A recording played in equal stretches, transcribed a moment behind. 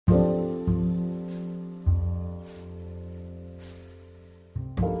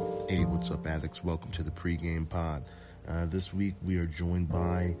What's up, addicts? Welcome to the pregame pod. This week we are joined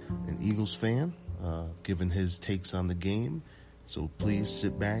by an Eagles fan, giving his takes on the game. So please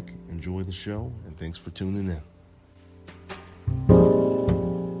sit back, enjoy the show, and thanks for tuning in.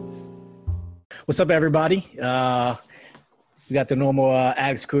 What's up, everybody? We got the normal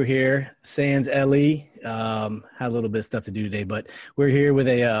Addicts crew here. Sans Ellie had a little bit of stuff to do today, but we're here with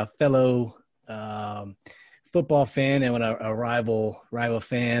a fellow football fan and a rival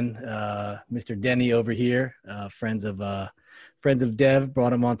fan, Mr. Denny over here. Friends of Dev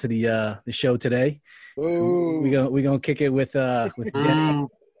brought him onto the show today. So we're gonna kick it with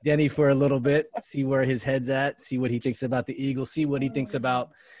Denny for a little bit, see where his head's at, see what he thinks about the Eagles, see what he thinks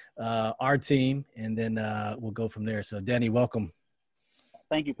about our team, and then we'll go from there. So Denny, welcome.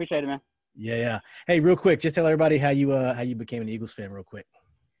 Thank you, appreciate it, man. Yeah. Hey, real quick, just tell everybody how you became an Eagles fan, real quick.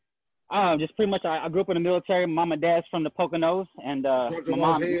 Just pretty much, I grew up in the military. Mom and dad's from the Poconos, and me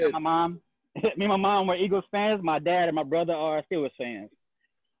and my mom were Eagles fans. My dad and my brother are Steelers fans.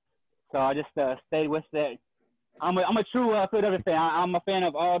 So I just stayed with that. I'm a true Philadelphia fan. I'm a fan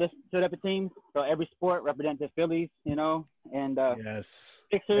of all the Philadelphia teams. So every sport represents the Phillies, and yes,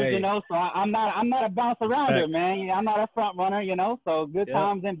 Sixers, hey. So I'm not a bounce arounder, man. I'm not a front runner, So good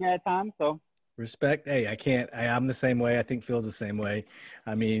times and bad times. So. Respect. Hey, I'm the same way. I think Phil's the same way.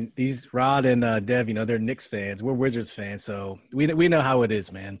 I mean, these Rod and Dev, they're Knicks fans. We're Wizards fans, so we know how it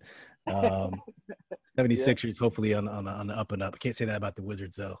is, man. 76ers hopefully on the up and up. I can't say that about the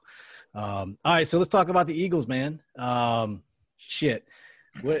Wizards though. All right, so let's talk about the Eagles, man. What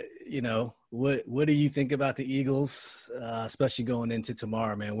do you think about the Eagles, especially going into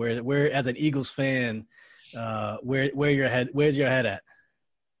tomorrow, man? Where as an Eagles fan, where's your head at?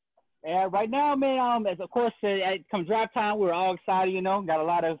 Yeah, right now, man, as of course, come draft time, we're all excited, got a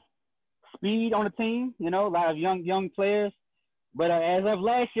lot of speed on the team, a lot of young players. But as of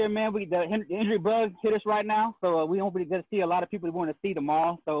last year, man, the injury bug hit us right now. So we won't be going to see a lot of people we want to see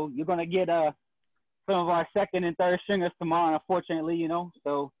tomorrow. So you're going to get some of our second and third stringers tomorrow, unfortunately,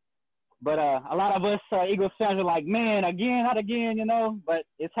 So, but a lot of us Eagles fans are like, man, again, not again, But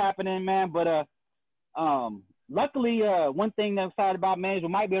it's happening, man. But luckily, one thing that I'm excited about, man, is we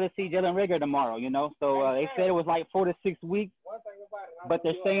might be able to see Jalen Reagor tomorrow, So they said it was like 4 to 6 weeks, but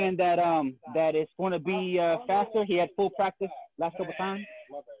they're saying that it's going to be faster. He had full practice last couple times,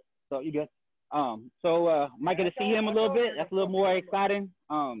 so you good. Might get to see him a little bit. That's a little more exciting.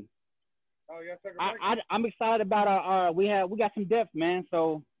 I'm excited about our we got some depth, man.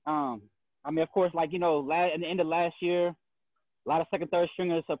 So of course, like at the end of last year, a lot of second, third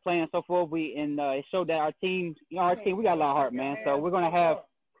stringers are playing and so forth. It showed that our team, we got a lot of heart, man. So we're gonna have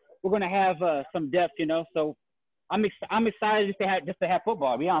some depth, So I'm excited just to have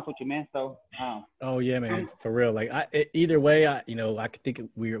football. To be honest with you, man. So. Oh yeah, man, for real. Like either way, I could think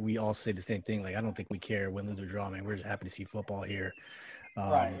we all say the same thing. Like I don't think we care win, lose or draw, man. We're just happy to see football here.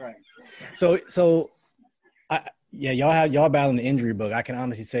 Right. So y'all battling the injury bug. I can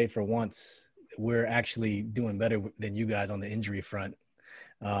honestly say for once, we're actually doing better than you guys on the injury front.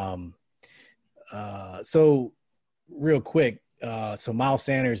 So real quick, so Miles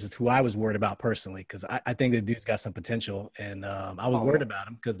Sanders is who I was worried about personally because I think the dude's got some potential, and I was worried about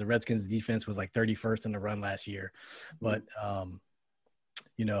him because the Redskins' defense was like 31st in the run last year. But,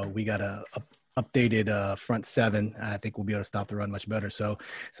 we got a updated front seven. I think we'll be able to stop the run much better. So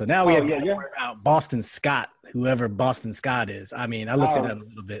now we have to worry about Boston Scott, whoever Boston Scott is. I mean, I looked at him a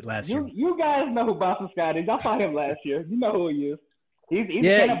little bit last year. You guys know who Boston Scott is. I saw him last year. You know who he is. He's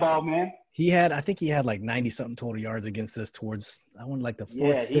a cannonball, man. I think he had like 90-something total yards against us towards, I want like the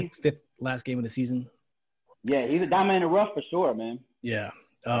fifth last game of the season. Yeah, he's a diamond in the rough for sure, man. Yeah.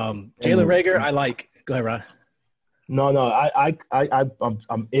 Jalen Reagor, I like. Go ahead, Ron. No,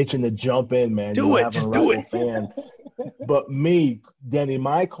 I'm itching to jump in, man. Do it. Fan. But me, Denny,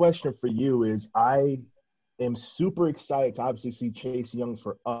 my question for you is I am super excited to obviously see Chase Young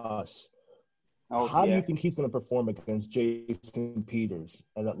for us. How do you think he's going to perform against Jason Peters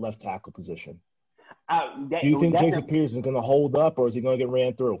at that left tackle position? Do you think Jason Peters is going to hold up, or is he going to get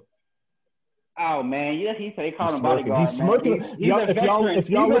ran through? Oh man, they call him bodyguard. He's smirking. If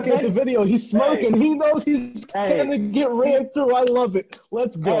y'all look at the video, he's smirking. He knows he's going to get ran through. I love it.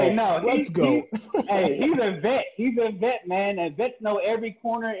 Let's go. Let's go. He's a vet. He's a vet, man. And vets know every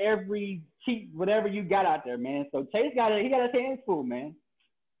corner, every cheat, whatever you got out there, man. So Chase got his hands full, man.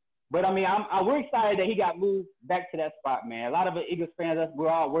 But I mean, we're excited that he got moved back to that spot, man. A lot of the Eagles fans, we're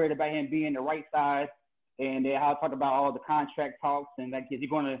all worried about him being the right size, and how I talked about all the contract talks and like,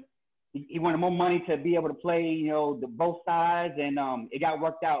 he wanted more money to be able to play, both sides, and it got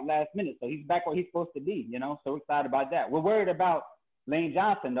worked out last minute. So he's back where he's supposed to be, So we're excited about that. We're worried about Lane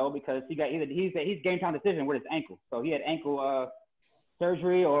Johnson though, because he's game time decision with his ankle. So he had ankle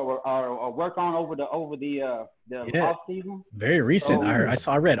surgery or work on over the off season. Very recent.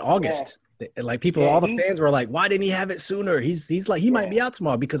 I read August. Yeah. Like all the fans were like, "Why didn't he have it sooner?" He's like, he might be out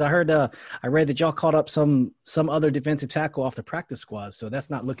tomorrow, because I read that y'all called up some other defensive tackle off the practice squad, so that's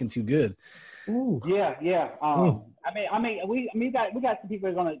not looking too good. Ooh. Yeah. I mean, we got some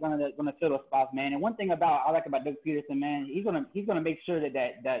people gonna fill those spots, man. And one thing I like about Doug Peterson, man, he's gonna make sure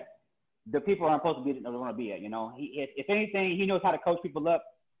that the people are supposed to be that want to be at. You know, if anything, he knows how to coach people up.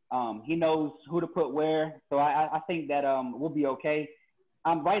 He knows who to put where. So I think that we'll be okay.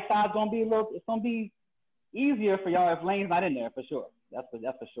 Right side's it's gonna be easier for y'all if Lane's not in there for sure. That's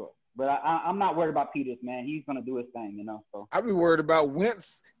for sure. But I'm not worried about Peters, man. He's gonna do his thing, you know. So I'd be worried about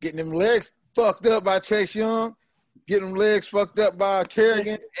Wentz getting them legs fucked up by Chase Young, getting them legs fucked up by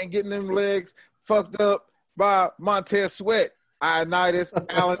Kerrigan, and getting them legs fucked up by Montez Sweat, Ioannidis,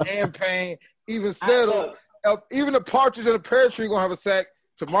 Allen, and Payne. Even Settles, even the Partridge and the Pear Tree gonna have a sack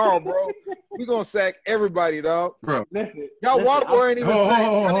tomorrow, bro. We gonna sack everybody, dog. Bro, y'all water boy ain't even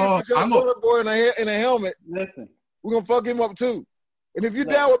sack. Y'all water boy in a helmet. Listen, we gonna fuck him up too. And if you're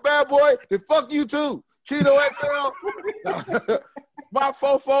down with Bad Boy, then fuck you too. Cheeto XL. My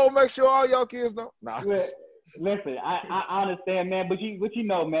fofo, make sure all y'all kids know. Nah. Listen, I understand, man, but you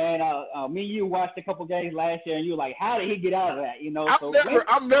know, man, me and you watched a couple games last year, and you were like, how did he get out of that? You know,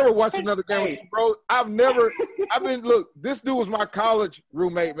 I'm never watching another game with you, bro. Look, this dude was my college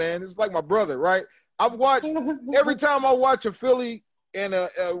roommate, man. It's like my brother, right? I've watched every time I watch a Philly and a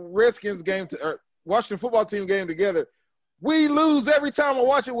Redskins game or Washington football team game together. We lose every time I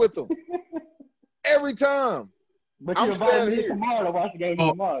watch it with them. Every time. But you're inviting me tomorrow to watch the game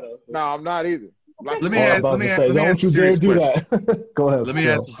tomorrow, though. So. No, I'm not either. Let me ask a serious question. Go ahead. Let me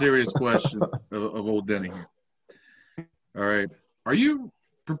ask a serious question of old Denny here. All right. Are you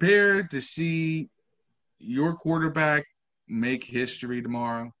prepared to see your quarterback make history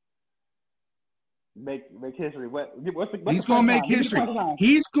tomorrow? Make history. He's going to make history.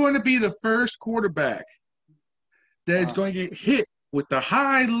 He's going to be the first quarterback that is going to get hit with the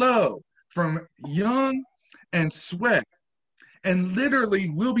high-low from Young and Sweat, and literally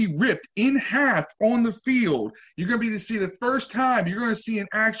will be ripped in half on the field. You're going to be to see the first time you're going to see an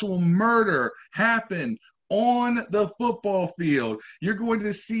actual murder happen on the football field. You're going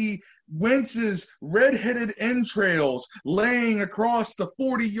to see Wentz's redheaded entrails laying across the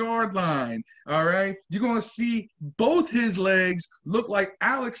 40-yard line, all right? You're going to see both his legs look like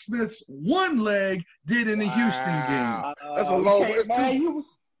Alex Smith's one leg did in the Houston game. That's a low blow.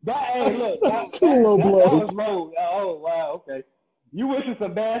 That's too low blow. That was low. Oh, wow, okay. You wishing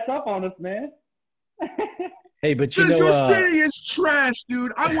some bad stuff on us, man. Hey, but you know, your city is trash,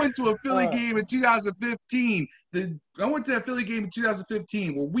 dude. I went to a Philly game in 2015. I went to that Philly game in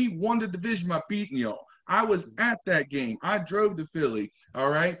 2015 where we won the division by beating y'all. I was at that game. I drove to Philly,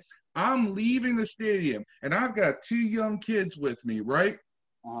 all right? I'm leaving the stadium, and I've got two young kids with me, right?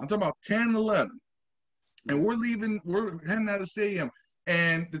 I'm talking about 10, 11. And we're heading out of the stadium,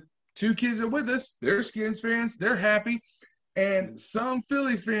 and the two kids are with us. They're Skins fans. They're happy. And some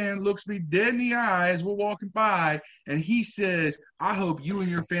Philly fan looks me dead in the eye as we're walking by, and he says, I hope you and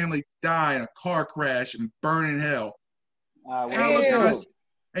your family die in a car crash and burn in hell. And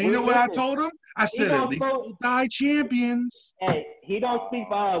you know what I told him? I said, at least we'll die champions. Hey, he don't speak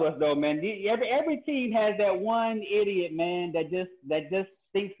for all of us, though, man. Every team has that one idiot, man, that just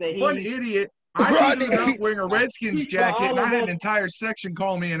thinks that One idiot. I ended up wearing a Redskins jacket, and I had an entire section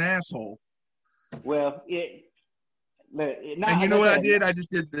call me an asshole. Well, and you know what I did? I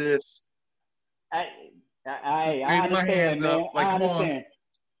just did this. I understand, my hands man. up. Like, come on.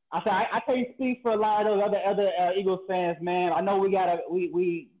 I can't speak for a lot of those other Eagles fans, man. I know we got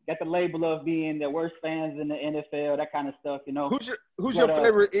the label of being the worst fans in the NFL, that kind of stuff, you know. Who's your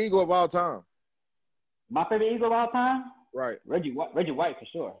favorite Eagle of all time? My favorite Eagle of all time? Right. Reggie White for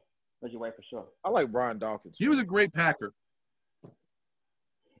sure. I like Brian Dawkins. He was a great Packer.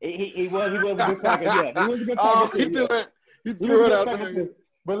 He was a good Packer, yeah. He was a good Packer. He threw it out there.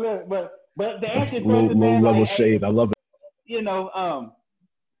 But the answer is low level shade. I love it. You know,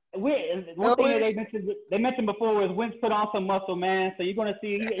 one thing that they mentioned before was Wentz put on some muscle, man. So you're gonna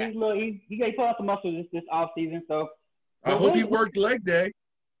see he put on some muscle this off season. So I hope he worked leg day.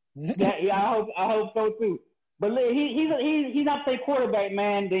 Yeah, I hope so too. But he's not the quarterback,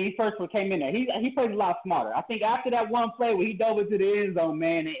 man, that he first came in there. He plays a lot smarter. I think after that one play where he dove into the end zone,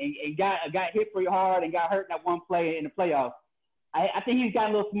 man, and got hit pretty hard and got hurt in that one play in the playoffs, I think he's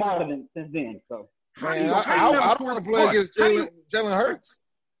gotten a little smarter since then. So man, I don't want to play against Jalen Hurts.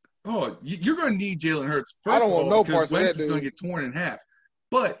 Oh, you're going to need Jalen Hurts. I don't want no parts of that, Wentz is dude. going to get torn in half.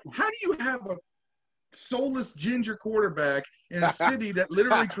 But how do you have a soulless ginger quarterback in a city that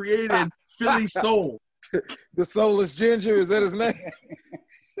literally created Philly soul? The soulless ginger, is that his name?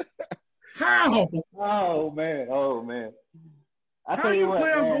 How? Oh man. How do you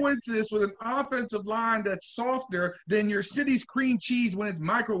plan on going into this with an offensive line that's softer than your city's cream cheese when it's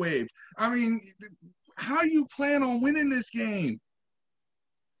microwaved? I mean, how do you plan on winning this game?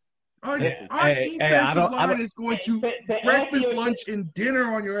 Our defensive line is going to breakfast, lunch, and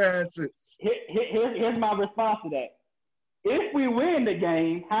dinner on your asses. Here's my response to that. If we win the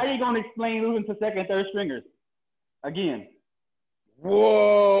game, how are you going to explain losing to second and third stringers again?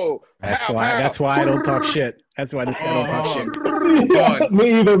 Whoa. That's why I don't talk shit. That's why this guy don't talk shit.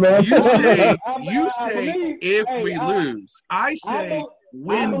 Me either, man. You say if we lose. I say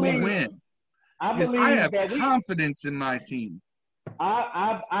when we win. Because I have confidence in my team.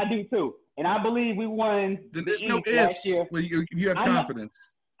 I do too. And I believe we won. Then there's no ifs when you have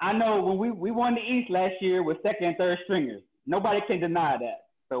confidence. I know when we won the East last year with second and third stringers. Nobody can deny that.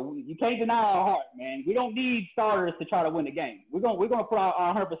 So you can't deny our heart, man. We don't need starters to try to win the game. We're gonna put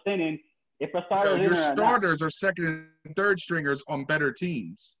our 100% in if a starter. Your starters are second and third stringers on better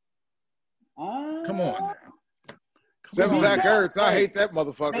teams. Come on now. Except Zach Ertz. I hate that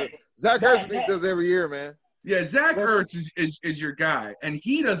motherfucker. Zach Ertz beats us every year, man. Yeah, Zach Ertz is your guy, and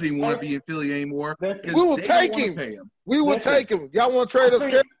he doesn't even want to be in Philly anymore. We will take him. We will take him. Y'all want to trade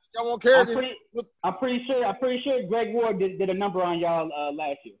us? Y'all want Kerrigan? I'm pretty sure Greg Ward did a number on y'all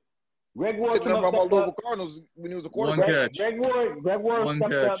last year. Greg Ward did a number on my Louisville Cardinals when he was a quarterback. One catch. Greg Ward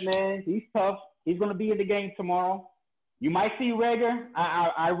stepped up, man. He's tough. He's going to be in the game tomorrow. You might see Rager.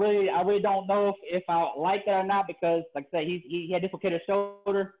 I really don't know if I like that or not because, like I said, he had dislocated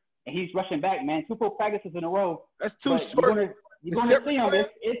shoulder and he's rushing back, man. 2 full practices in a row. That's too short. You're going to see him.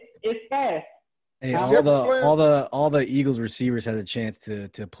 It's fast. Hey, all the Eagles receivers had a chance to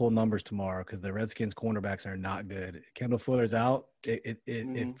pull numbers tomorrow because the Redskins cornerbacks are not good. Kendall Fuller's out.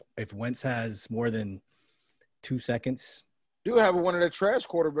 If Wentz has more than 2 seconds, you have one of the trash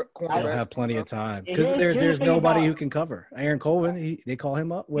cornerbacks. They'll have plenty of time because there's nobody who can cover. Aaron Colvin, they call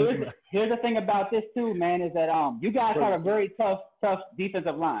him up. Here's the thing about this too, man, is that you guys have a very tough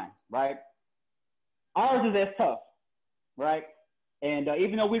defensive line, right? Ours is as tough, right? And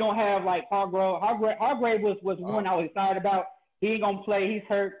even though we don't have like Hargrave was one I was excited about. He ain't gonna play. He's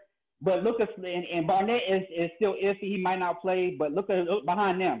hurt. But look at and Barnett is still iffy. He might not play. But look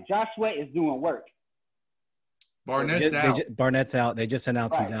behind them. Josh Sweat is doing work. Barnett's out. They just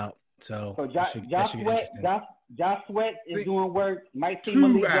announced he's out. So Josh Sweat is doing work. Might see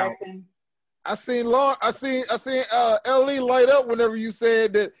Malik Jackson. I seen LE light up whenever you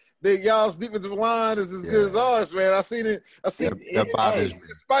said that y'all's defensive line is as good as ours, man. I seen it. That bothers me.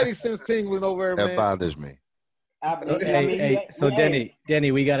 Spidey sense tingling over there, man. That bothers me. So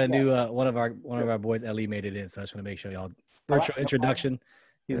Denny, we got a new one of our boys. LE made it in, so I just want to make sure y'all virtual introduction.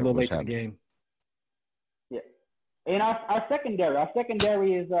 He's a little late to the game. Yeah, and our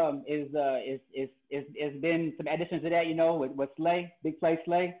secondary is been some additions to that, you know, with Slay, big play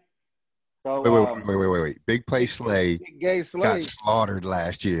Slay. So wait. Big play Slay got slaughtered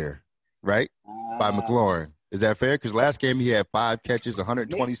last year, right? By McLaurin. Is that fair? Because last game he had 5 catches,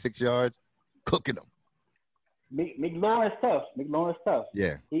 126 yards, cooking them. McLaurin's tough.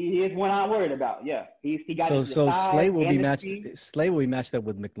 Yeah. He is one I'm worried about. Yeah. He got so Slay will be matched. Slay will be matched up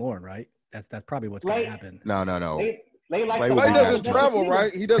with McLaurin, right? That's probably what's going to happen. No. Slay doesn't travel,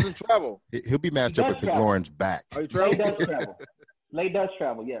 right? He doesn't travel. He'll be matched up with McLaurin's back. Oh, he Slay does travel. Slay does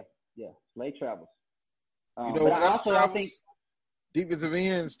travel. Yeah. Slay travels. I think defensive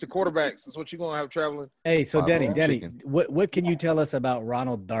ends to quarterbacks. That's what you're gonna have traveling. Hey, so Denny, what can you tell us about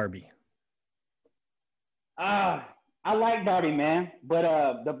Ronald Darby? I like Darby, man, but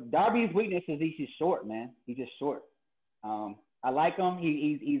the Darby's weakness is he's just short, man. He's just short. I like him.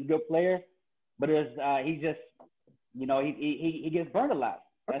 He's a good player, but he just, you know, he gets burned a lot.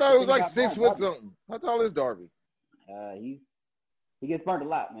 I thought it was like 6 foot something. How tall is Darby? He gets burned a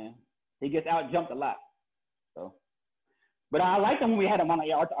lot, man. He gets out jumped a lot. So, but I like him when we had him on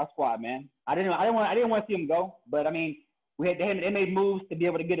our squad, man. I didn't want to see him go, but I mean, they made moves to be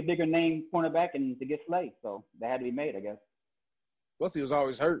able to get a bigger name cornerback and to get Slay, so that had to be made, I guess. Plus, he was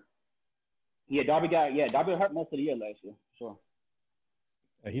always hurt. Yeah, Darby hurt most of the year last year, sure.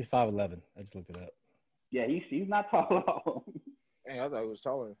 He's 5'11". I just looked it up. Yeah, he's not tall at all. Dang, I thought he was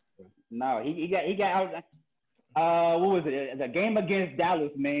taller. No, he got out. What was it? The game against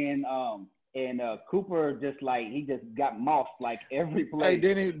Dallas, man. And Cooper just got mossed like every play. Hey,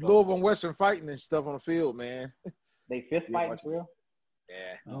 then Louisville and Western fighting and stuff on the field, man. They fist fighting for real?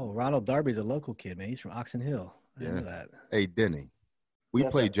 Yeah. Oh, Ronald Darby's a local kid, man. He's from Oxon Hill. I know that. Hey, Denny. We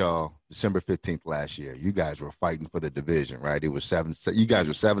played y'all December 15th last year. You guys were fighting for the division, right? It was 7. You guys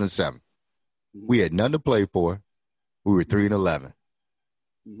were 7-7. We had none to play for. We were 3-11.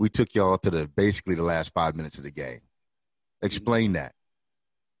 We took y'all to basically the last 5 minutes of the game. Explain that.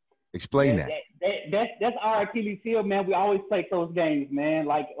 Explain that. That's our Achilles heel, man. We always play those games, man.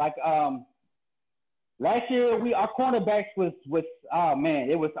 Like last year, our cornerbacks was our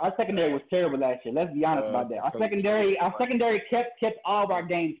secondary was terrible last year. Let's be honest about that. Our secondary kept all of our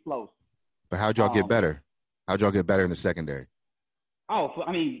games close. But how'd y'all get better? How'd y'all get better in the secondary? Oh,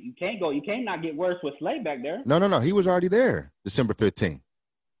 I mean, you can't not get worse with Slay back there. No. He was already there December 15th.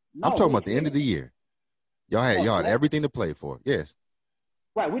 No, I'm talking about the end of the year. Y'all had everything to play for. Yes.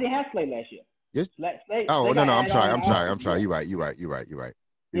 Right. We didn't have Slay last year. Yes. Slay, no. I'm sorry. You're right. Yeah.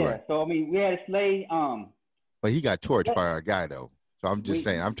 Right. So I mean, we had Slay. But he got torched by our guy though. So I'm just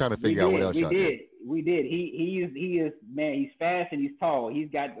saying. I'm trying to figure out what else y'all did. We did. He is man. He's fast and he's tall. He's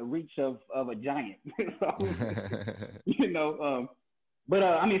got the reach of a giant. So, But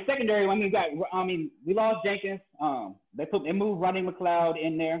I mean, secondary. We lost Jenkins. They moved Rodney McLeod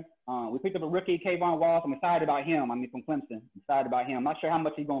in there. We picked up a rookie, Kayvon Walls. I'm excited about him. From Clemson. I'm excited about him. I'm not sure how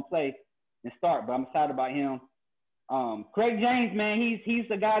much he's gonna play and start, but I'm excited about him. Craig James, man, he's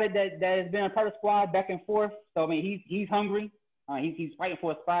the guy that has been a part of the squad back and forth. So I mean, he's hungry. He's fighting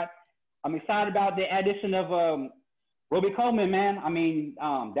for a spot. I'm excited about the addition of Roby Coleman, man. I mean,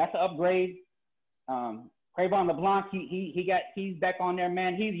 that's an upgrade. Cravon LeBlanc, he's back on there,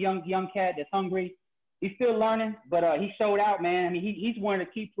 man. He's a young cat that's hungry. He's still learning, but he showed out, man. I mean, he's one of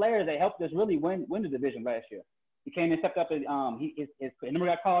the key players that helped us really win the division last year. He came and stepped up. His number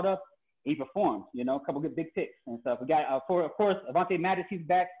got called up. He performed, a couple good big picks and stuff. We got, of course, Avante Maddox. He's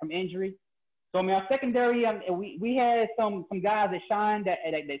back from injury. So I mean, our secondary, we had some guys that shined that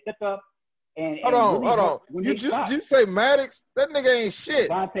stepped up. Hold on. You say Maddox? That nigga ain't shit.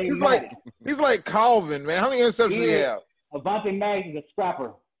 He's like Calvin, man. How many interceptions do he have? Avante Maddox is a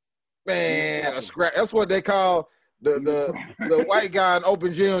scrapper. Man, a scrap. That's what they call the white guy in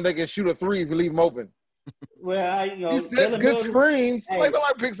open gym. They can shoot a three if you leave him open. Well, he sets good screens. Hey, like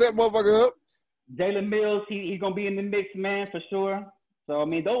nobody picks that motherfucker up. Jalen Mills, he's gonna be in the mix, man, for sure. So I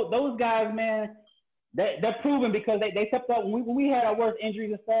mean, those guys, man. They're proven because they stepped up when we had our worst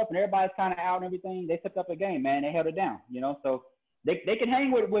injuries and stuff, and everybody's kind of out and everything. They stepped up a game, man. They held it down, So they can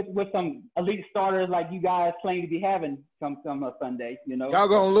hang with some elite starters like you guys claim to be having come Sunday, Y'all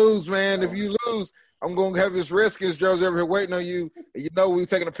gonna lose, man. If you lose, I'm gonna have this Redskins jersey over here waiting on you. And we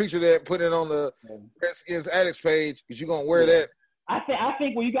taking a picture of that and putting it on the Redskins Addicts page because you're gonna wear that. I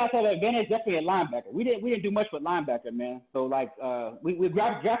think when you guys have an advantage, definitely at linebacker. We didn't do much with linebacker, man. So we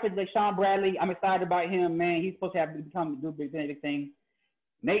drafted Sean Bradley. I'm excited about him, man. He's supposed to do big things.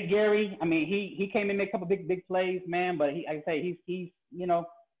 Nate Gary, I mean, he came in and made a couple big plays, man. But he's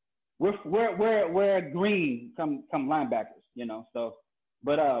we're green come linebackers, So,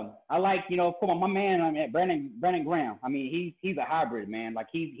 but I like my man Brandon Graham. I mean, he's a hybrid, man. Like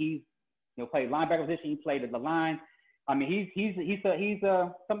he's played linebacker position. He played at the line. I mean, he's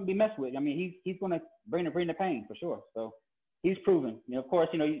something to be messed with. I mean, he's going to bring the pain for sure. So he's proven. Of course,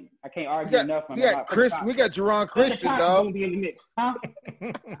 I can't argue enough. We got Jerron Christian, dog. Be in the mix, huh?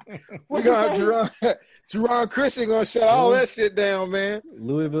 We got Jerron Christian gonna shut all that shit down, man.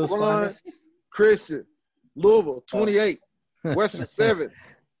 Louisville's finest. Christian, Louisville 28, Western 7.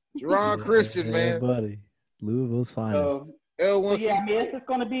 Jerron Christian, man. Buddy, Louisville's finest. L1. Yeah, I mean, it's just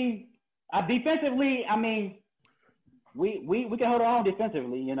going to be defensively. I mean. We can hold on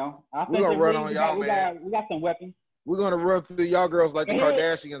defensively, We're gonna run on y'all, man. We got some weapons. We're gonna run through y'all girls like the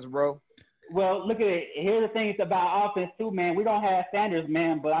Kardashians, bro. Well, look at it. Here's the thing about offense too, man. We don't have Sanders,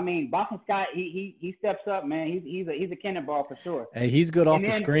 man, but I mean, Boston Scott, he steps up, man. He's a cannonball for sure. Hey, he's good off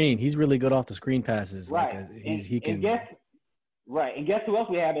the screen. He's really good off the screen passes. Right. And guess who else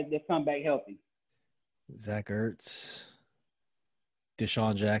we have that's come back healthy? Zach Ertz,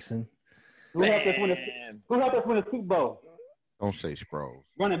 Deshaun Jackson. Who helped us win a Super Bowl? Don't say Sproles.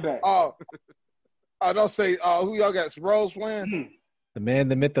 Running back. Oh, don't say who y'all got. Sproles playing? The man,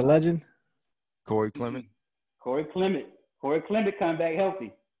 the myth, the legend. Corey Clement. Corey Clement come back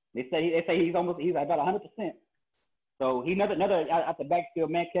healthy. They say he's about 100%. So he's another out the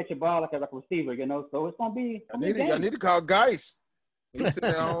backfield man, catch a ball like a receiver, So it's gonna be. I need to call Geis. He's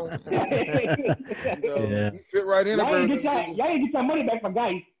sitting at home. Yeah. He fit right in. Y'all ain't get your money back from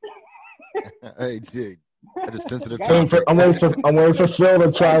Geis. Hey, Jig. That's a sensitive topic. I'm waiting for Phil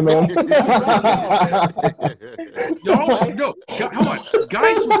to chime in. Come on.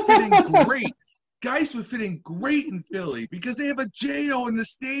 Geis was fitting great. Geis was fitting great in Philly because they have a jail in the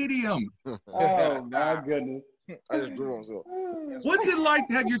stadium. Oh, my goodness. I just drew him so. What's it like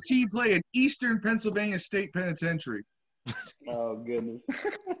to have your team play at Eastern Pennsylvania State Penitentiary? Oh goodness.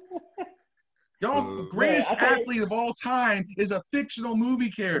 Y'all, the greatest athlete of all time is a fictional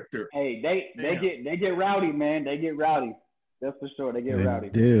movie character. Hey, they get rowdy, man. They get rowdy. That's for sure. They get rowdy.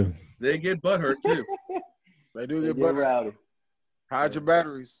 They get butthurt too. They do get butthurt. Rowdy. Hide your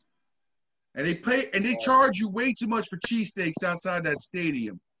batteries. And they charge you way too much for cheesesteaks outside that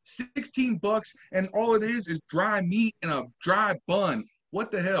stadium. $16, and all it is dry meat and a dry bun.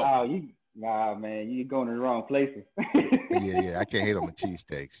 What the hell? Oh, nah, man, you going to the wrong places. Yeah, I can't hate on the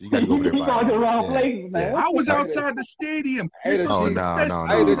cheesesteaks. You got to go over there. You going to the wrong places, man. I was outside the stadium. I ate a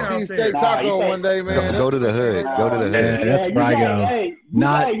cheesesteak taco one day, man. Go to the hood. Go to the hood. Yeah, that's where I go.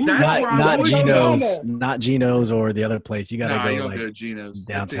 Not Geno's or the other place. You got to go like go to Geno's.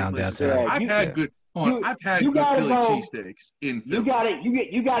 Downtown. I've had good Philly cheesesteaks in Philly.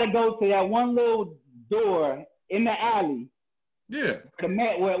 You got to go to that one little door in the alley. Yeah.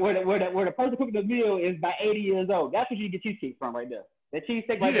 Where the person cooking the meal is about 80 years old. That's where you get cheesesteak from right there. The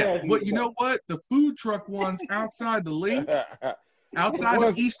cheesesteak right there. Yeah, but you know what? The food truck ones outside the link, outside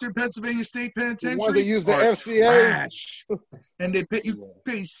of Eastern Pennsylvania State Penitentiary, the ones that use the FCA. Trash. And pay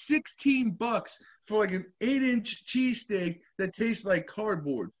 $16 for like an 8-inch cheesesteak that tastes like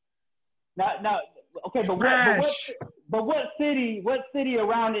cardboard. Now, okay, but what city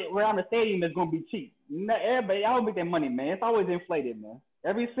around the stadium is going to be cheap? Everybody, I don't make that money, man. It's always inflated, man.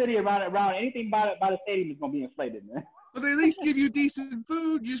 Every city around anything by the stadium is going to be inflated, man. But they at least give you decent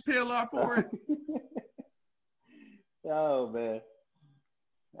food. You just pay a lot for it. Oh, man.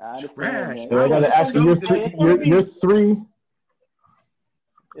 Trash. I got to ask you, your three.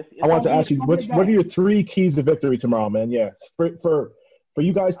 I want to ask you, what are your 3 keys to victory tomorrow, man? Yes. For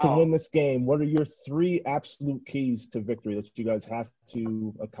you guys to win this game, what are your 3 absolute keys to victory that you guys have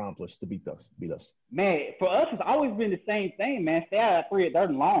to accomplish to beat us? Man, for us, it's always been the same thing, man. Stay out of 3rd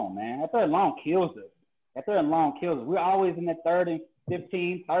and long, man. That 3rd and long kills us. We're always in that 3rd and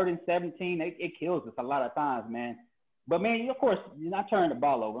 15, 3rd and 17. It kills us a lot of times, man. But, man, of course, you're not turning the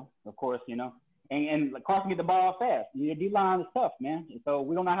ball over, of course, you know. And Carson get the ball fast. Your D-line is tough, man. So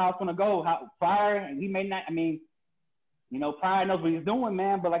we don't know how it's going to go. Pryor, he may not – I mean – you know, Pryor knows what he's doing,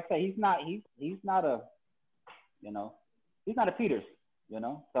 man. But like I say, he's not a Peters, you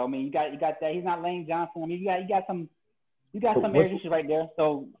know. So I mean, you got that. He's not Lane Johnson. I mean, you got some areas right there.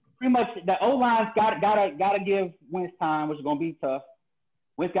 So pretty much the O-line's gotta give Wentz time, which is gonna be tough.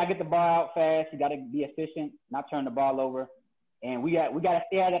 Wentz gotta get the ball out fast. You gotta be efficient, not turn the ball over. And we gotta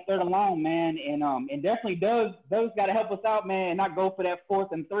stay out of that 3rd and long, man. And definitely Doug's gotta help us out, man, and not go for that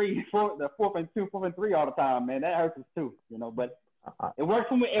 4th and 3, the 4th and 2, 4th and 3 all the time, man. That hurts us too, you know. But it works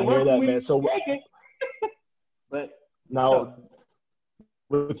for me. It works for me. Man. So, but now,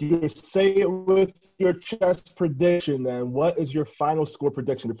 with your chest prediction, then what is your final score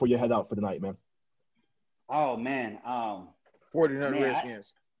prediction before you head out for the night, man? Oh man, 49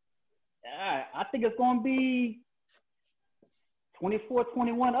 Redskins. I think it's gonna be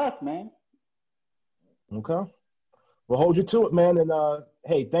 24-21 us, man. Okay. We'll hold you to it, man. And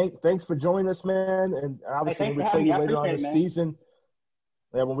hey, thanks for joining us, man. And obviously when we play you later on in the season.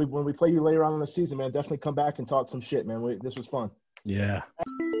 Yeah, when we play you later on in the season, man, definitely come back and talk some shit, man. This was fun. Yeah.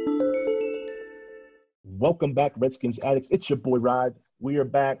 Welcome back, Redskins addicts. It's your boy Rod. We are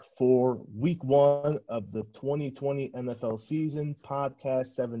back for week 1 of the 2020 NFL season,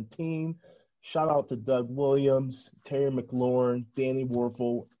 podcast 17. Shout out to Doug Williams, Terry McLaurin, Danny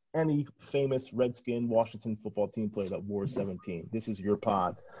Werfel, any famous Redskin Washington football team player that wore 17. This is your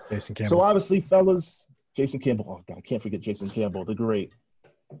pod. Jason Campbell. So obviously, fellas, Jason Campbell. Oh, God, I can't forget Jason Campbell, the great.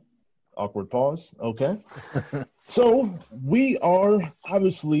 Awkward pause. Okay. So we are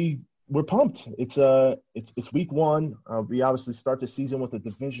obviously we're pumped. It's week 1. We obviously start the season with a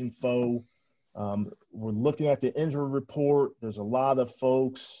division foe. We're looking at the injury report. There's a lot of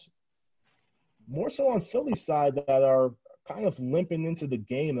folks, more so on Philly's side, that are kind of limping into the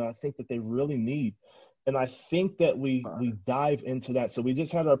game, and I think that they really need. And I think that we dive into that. So we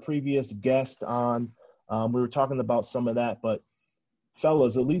just had our previous guest on. We were talking about some of that, but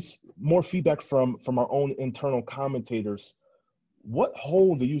fellas, at least more feedback from our own internal commentators. What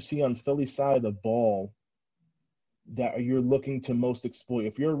hole do you see on Philly's side of the ball that you're looking to most exploit?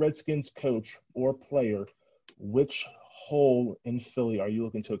 If you're a Redskins coach or player, which hole in Philly are you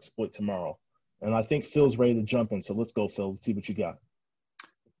looking to exploit tomorrow? And I think Phil's ready to jump in, so let's go, Phil. Let's see what you got.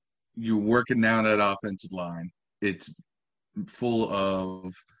 You're working down that offensive line. It's full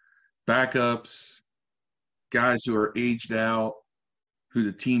of backups, guys who are aged out, who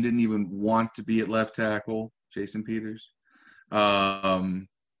the team didn't even want to be at left tackle, Jason Peters.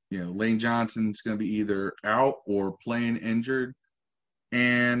 Lane Johnson's going to be either out or playing injured.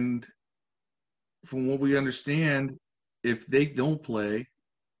 And from what we understand, if they don't play,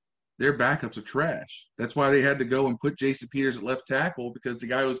 their backups are trash. That's why they had to go and put Jason Peters at left tackle, because the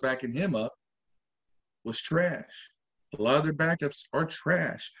guy who was backing him up was trash. A lot of their backups are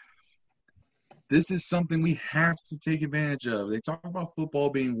trash. This is something we have to take advantage of. They talk about football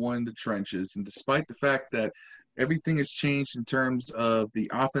being won in the trenches, and despite the fact that everything has changed in terms of the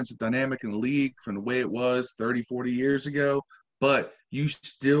offensive dynamic in the league from the way it was 30, 40 years ago, but you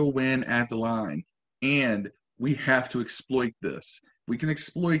still win at the line. And we have to exploit this. We can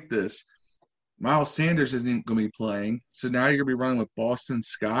exploit this. Miles Sanders isn't going to be playing, so now you're going to be running with Boston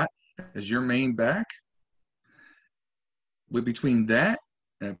Scott as your main back. Between that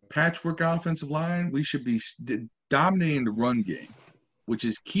and a patchwork offensive line, we should be dominating the run game, which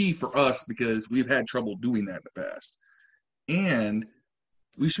is key for us because we've had trouble doing that in the past. And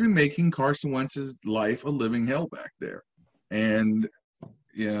we should be making Carson Wentz's life a living hell back there. And,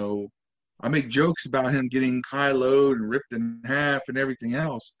 I make jokes about him getting high load and ripped in half and everything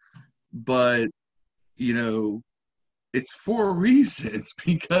else. But, it's for a reason. It's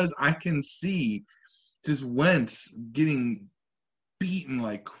because I can see just Wentz getting beaten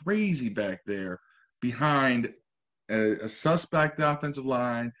like crazy back there behind a suspect offensive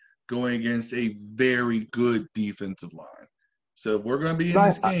line going against a very good defensive line. So if we're going to be in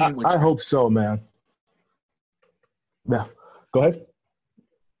this game. I hope so, man. Yeah. Go ahead.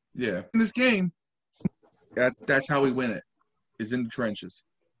 Yeah. In this game, that's how we win it, is in the trenches.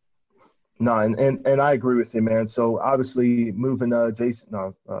 No, and I agree with you, man. So obviously moving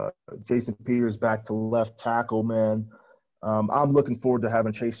Jason Peters back to left tackle, man. I'm looking forward to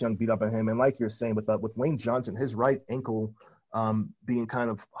having Chase Young beat up on him. And like you're saying, with Lane Johnson, his right ankle being kind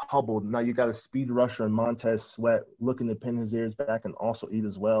of hobbled. Now you got a speed rusher in Montez Sweat looking to pin his ears back and also eat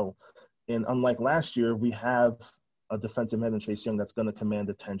as well. And unlike last year, we have a defensive end in Chase Young that's going to command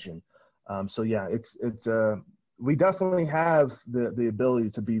attention. So yeah, it's we definitely have the ability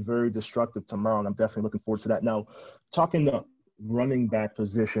to be very destructive tomorrow, and I'm definitely looking forward to that. Now, talking the running back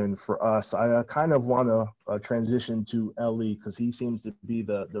position for us, I kind of want to transition to Ellie because he seems to be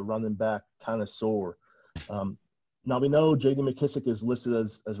the running back connoisseur. Now, we know J.D. McKissic is listed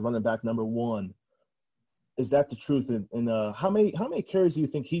as running back number 1. Is that the truth? And how many carries do you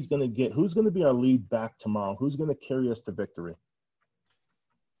think he's going to get? Who's going to be our lead back tomorrow? Who's going to carry us to victory?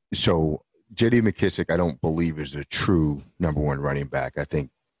 So J.D. McKissic, I don't believe is a true number 1 running back. I think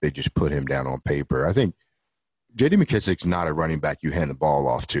they just put him down on paper. I think J.D. McKissic's not a running back you hand the ball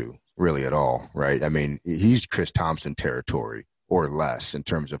off to, really, at all, right? I mean, he's Chris Thompson territory or less in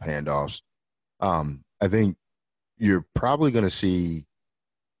terms of handoffs. I think you're probably going to see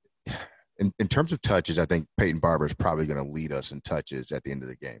in terms of touches, I think Peyton Barber is probably going to lead us in touches at the end of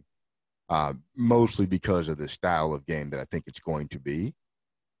the game, mostly because of the style of game that I think it's going to be.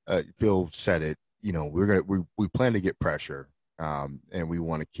 Phil said it, we plan to get pressure, and we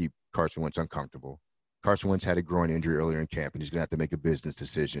want to keep Carson Wentz uncomfortable. Carson Wentz had a groin injury earlier in camp, and he's going to have to make a business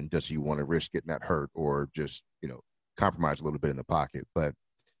decision. Does he want to risk getting that hurt or just, compromise a little bit in the pocket? But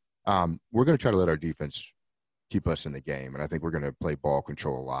we're going to try to let our defense keep us in the game, and I think we're going to play ball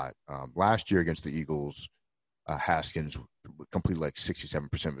control a lot. Last year against the Eagles, Haskins completed like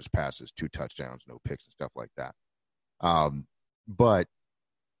 67% of his passes, 2 touchdowns, no picks and stuff like that. But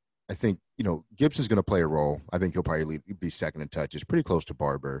I think, Gibson's going to play a role. I think he'll probably be second in touches, pretty close to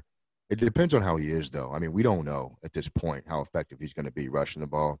Barber. It depends on how he is, though. I mean, we don't know at this point how effective he's going to be rushing the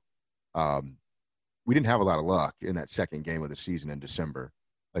ball. We didn't have a lot of luck in that second game of the season in December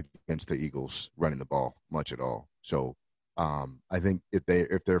against the Eagles running the ball much at all. So I think if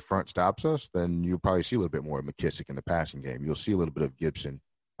their front stops us, then you'll probably see a little bit more of McKissic in the passing game. You'll see a little bit of Gibson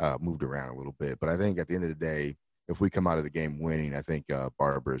moved around a little bit. But I think at the end of the day, if we come out of the game winning, I think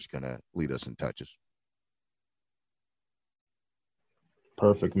Barber is going to lead us in touches.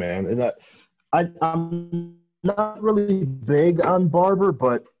 Perfect, man. And I'm not really big on Barber,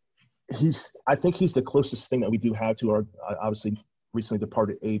 but I think he's the closest thing that we do have to our obviously recently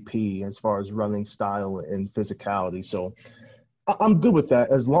departed AP as far as running style and physicality. So I'm good with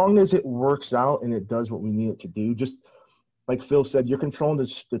that as long as it works out and it does what we need it to do. Just like Phil said, you're controlling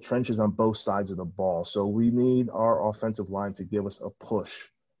the trenches on both sides of the ball. So we need our offensive line to give us a push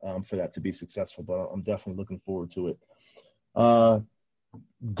for that to be successful. But I'm definitely looking forward to it.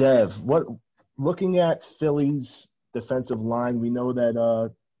 Dev, looking at Philly's defensive line, we know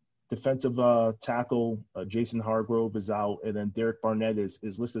that defensive tackle Jason Hargrove is out, and then Derek Barnett is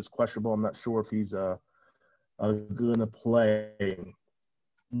listed as questionable. I'm not sure if he's going to play.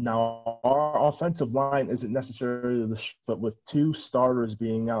 Now, our offensive line isn't necessarily but with 2 starters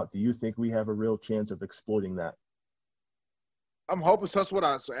being out, do you think we have a real chance of exploiting that? I'm hoping. So that's what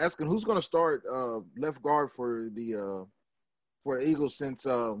I was asking. Who's going to start left guard for the Eagles since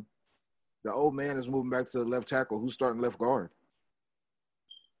the old man is moving back to the left tackle? Who's starting left guard?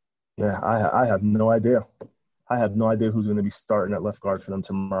 Yeah, I have no idea. I have no idea who's going to be starting at left guard for them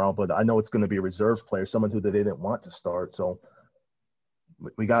tomorrow, but I know it's going to be a reserve player, someone who they didn't want to start. So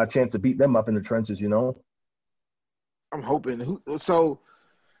we got a chance to beat them up in the trenches, you know? I'm hoping.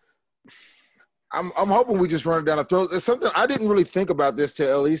 I'm hoping we just run it down the throat. It's something I didn't really think about this till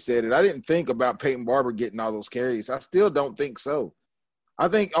Ellie said it. I didn't think about Peyton Barber getting all those carries. I still don't think so. I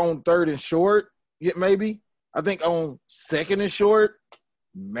think on 3rd and short, maybe. I think on 2nd and short,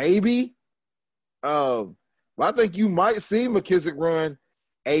 maybe. But I think you might see McKissic run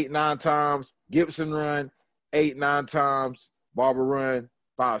 8-9 times, Gibson run 8-9 times, Barber run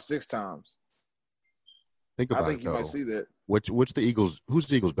 5-6 times. I think you might see that. Who's the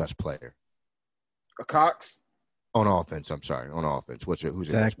Eagles' best player? Cox. On offense, I'm sorry. On offense. Who's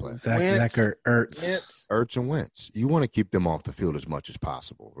your best player? Zach Ertz. Ertz and Wentz. You want to keep them off the field as much as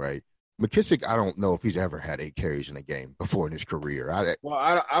possible, right? McKissic, I don't know if he's ever had 8 carries in a game before in his career. I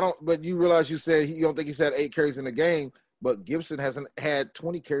don't. But you realize you said you don't think he's had 8 carries in a game, but Gibson hasn't had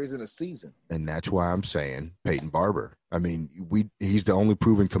 20 carries in a season. And that's why I'm saying Peyton Barber. I mean, he's the only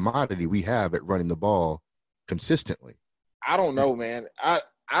proven commodity we have at running the ball consistently. I don't know, man.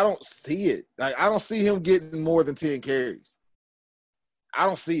 I don't see it. Like, I don't see him getting more than 10 carries. I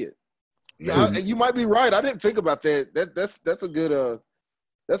don't see it. You might be right. I didn't think about that. That's a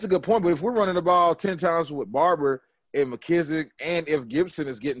good point. But if we're running the ball 10 times with Barber and McKissic, and if Gibson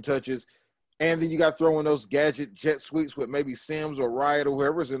is getting touches, and then you got throwing those gadget jet sweeps with maybe Sims or Wright or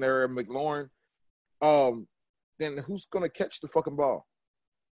whoever's in there, and McLaurin, then who's going to catch the fucking ball?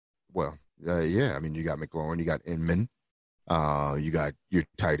 Well, yeah. I mean, you got McLaurin, you got Inman. You got your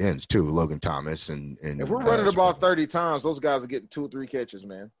tight ends too, Logan Thomas and if we're running the ball 30 times, those guys are getting 2 or 3 catches,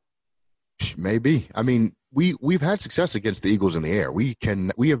 man. Maybe. I mean, we've had success against the Eagles in the air. We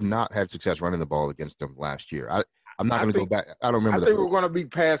have not had success running the ball against them last year. I'm not going to go back. I don't remember. I think we're going to be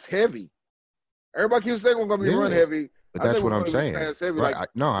pass heavy. Everybody keeps saying we're going to be run heavy. But that's what I'm saying. Right.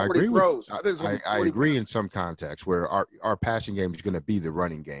 I agree with I agree in some contexts where our passing game is going to be the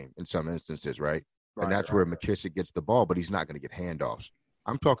running game in some instances, right? And that's where McKissic gets the ball, but he's not going to get handoffs.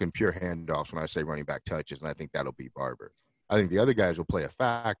 I'm talking pure handoffs when I say running back touches, and I think that'll be Barber. I think the other guys will play a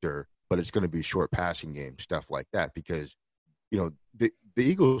factor, but it's going to be short passing game, stuff like that, because, the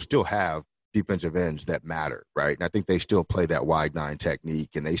Eagles still have defensive ends that matter, right? And I think they still play that wide 9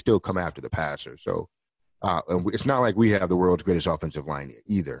 technique, and they still come after the passer. So and it's not like we have the world's greatest offensive line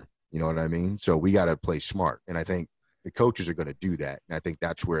either. You know what I mean? So we got to play smart, and I think the coaches are going to do that, and I think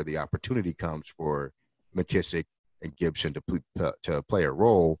that's where the opportunity comes for McKissic and Gibson to play a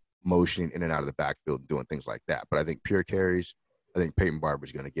role, motioning in and out of the backfield and doing things like that. But I think pure carries, I think Peyton Barber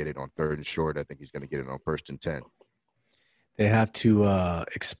is going to get it on 3rd and short. I think he's going to get it on 1st and 10. They have to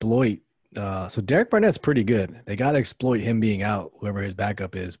exploit. So Derek Barnett's pretty good. They got to exploit him being out, whoever his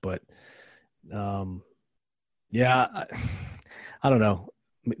backup is. But, I don't know.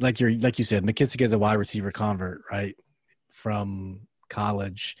 Like you said, McKissic is a wide receiver convert, right, from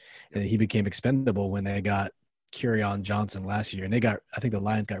college, and he became expendable when they got Kerryon Johnson last year, and I think the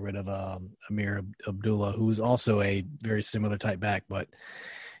Lions got rid of Amir Abdullah, who's also a very similar type back. But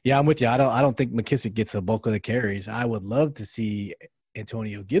yeah, I'm with you. I don't think McKissic gets the bulk of the carries. I would love to see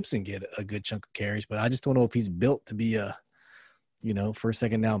Antonio Gibson get a good chunk of carries, but I just don't know if he's built to be a first,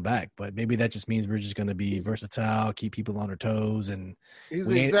 second down back. But maybe that just means we're just going to be versatile, keep people on their toes. And he's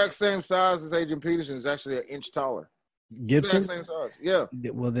the exact same size as Adrian Peterson. Is actually an inch taller. Gibson, same size. Yeah.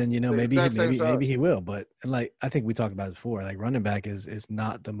 Well, then maybe he will. But like I think we talked about it before, like running back is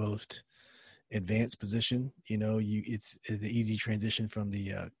not the most advanced position. It's the easy transition from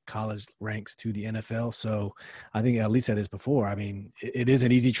the college ranks to the NFL. So I think at least said this before. I mean, it is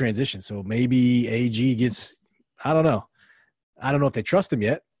an easy transition. So maybe AG gets. I don't know if they trust him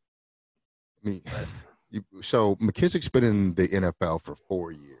yet. So McKissick's been in the NFL for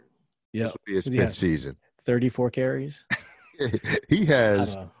 4 years. Yeah, this will be his 5th season. 34 carries. He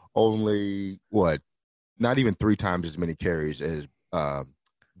has only not even 3 times as many carries as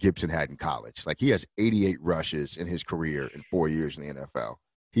Gibson had in college. Like, he has 88 rushes in his career in 4 years in the NFL.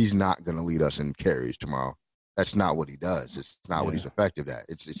 He's not going to lead us in carries tomorrow. That's not what he does. It's not what he's effective at.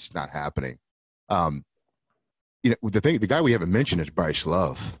 It's not happening. The guy we haven't mentioned is Bryce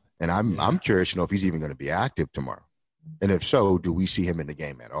Love, and I'm curious to know if he's even going to be active tomorrow, and if so, do we see him in the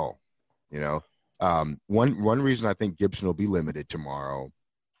game at all? One reason I think Gibson will be limited tomorrow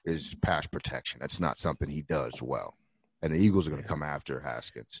is pass protection. That's not something he does well. And the Eagles are going to come after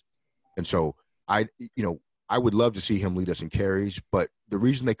Haskins. And so I would love to see him lead us in carries, but the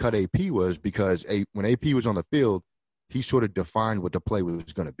reason they cut AP was because when AP was on the field, he sort of defined what the play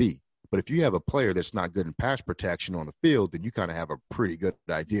was going to be. But if you have a player that's not good in pass protection on the field, then you kind of have a pretty good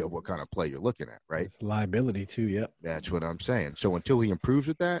idea of what kind of play you're looking at, right? It's liability too, yep. That's what I'm saying. So until he improves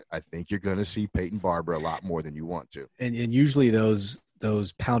with that, I think you're going to see Peyton Barber a lot more than you want to. And usually those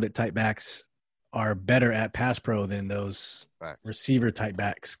pounded type backs are better at pass pro than those receiver type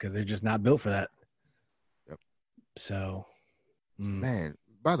backs because they're just not built for that. Yep. So, man,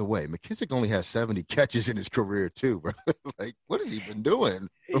 by the way, McKissick only has 70 catches in his career too, bro. Like, what has he been doing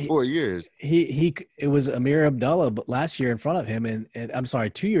for 4 years? It was Amir Abdullah last year in front of him, and I'm sorry,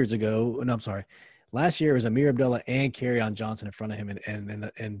 2 years ago. No, I'm sorry. Last year it was Amir Abdullah and Kerryon Johnson in front of him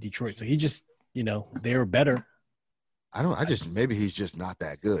in Detroit. So he just, they were better. Maybe he's just not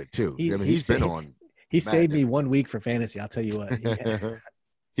that good too. He saved me 1 week for fantasy. I'll tell you what.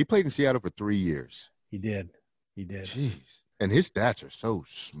 He played in Seattle for 3 years. He did. Jeez. And his stats are so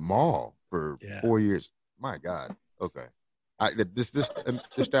small for 4 years. My God. Okay. This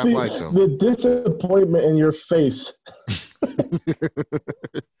staff likes him. The disappointment in your face. They've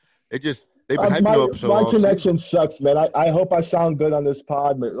been hyping you up so my connection sucks, man. I hope I sound good on this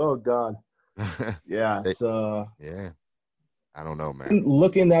pod, but oh God. Yeah. It's yeah. I don't know, man.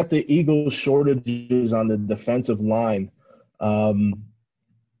 Looking at the Eagles' shortages on the defensive line,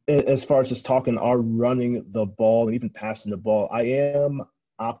 as far as just talking our running the ball and even passing the ball, I am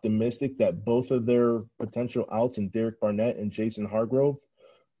optimistic that both of their potential outs in Derek Barnett and Jason Hargrove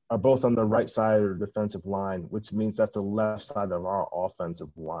are both on the right side of the defensive line, which means that's the left side of our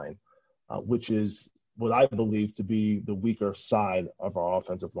offensive line, which is what I believe to be the weaker side of our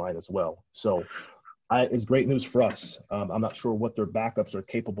offensive line as well. So it's great news for us. I'm not sure what their backups are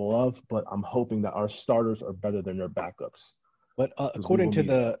capable of, but I'm hoping that our starters are better than their backups. But according to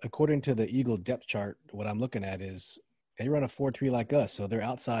the Eagle depth chart, what I'm looking at is they run a 4-3 like us. So their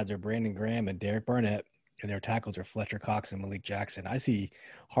outsides are Brandon Graham and Derek Barnett, and their tackles are Fletcher Cox and Malik Jackson. I see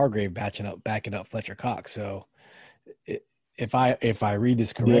Hargrave backing up Fletcher Cox. So if I read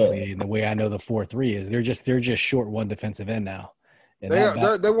this correctly, and the way I know the 4-3 is, they're just short one defensive end now. And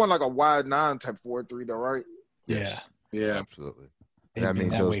they want like a wide 9 type 4-3 though, right? Yes. Yeah, absolutely. That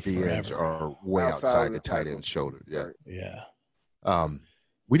means those DNs are way outside the tight end's shoulder. Yeah. Yeah.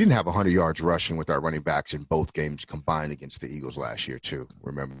 We didn't have 100 yards rushing with our running backs in both games combined against the Eagles last year too.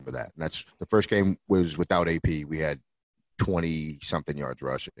 Remember that. And that's the first game was without AP. We had 20-something yards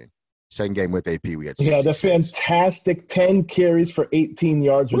rushing. Second game with AP, we had 66. Yeah, the fantastic 10 carries for 18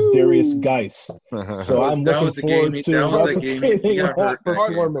 yards with Darius Geis. So I'm looking forward to that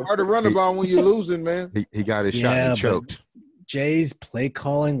performance. Hard to run about when you're losing, man. He got his shot and choked. Jay's play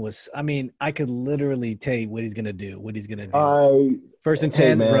calling was, I could literally tell you what he's going to do. First and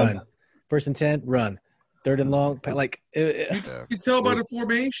 10, run. First and 10, run. Third and long, you tell by the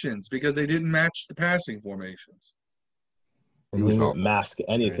formations because they didn't match the passing formations. And he didn't mask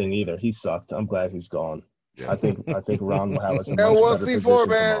anything either. He sucked. I'm glad he's gone. Yeah. I think Ron will have us in a much better position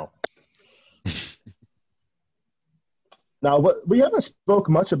tomorrow. Now, we haven't spoke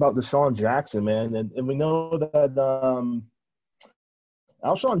much about DeSean Jackson, man, and we know that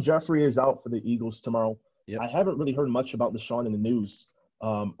Alshon Jeffrey is out for the Eagles tomorrow. Yep. I haven't really heard much about DeSean in the news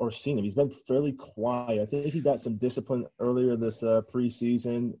or seen him. He's been fairly quiet. I think he got some discipline earlier this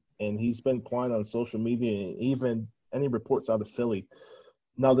preseason, and he's been quiet on social media and even any reports out of Philly.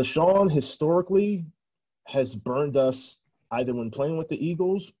 Now, DeSean historically has burned us either when playing with the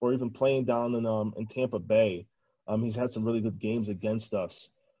Eagles or even playing down in Tampa Bay. He's had some really good games against us.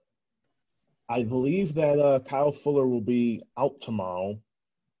 I believe that Kyle Fuller will be out tomorrow.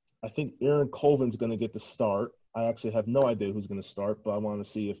 I think Aaron Colvin's going to get the start. I actually have no idea who's going to start, but I want to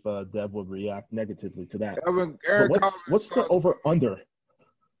see if Dev would react negatively to that. What's the over-under?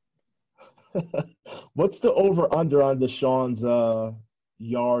 What's the over-under on DeSean's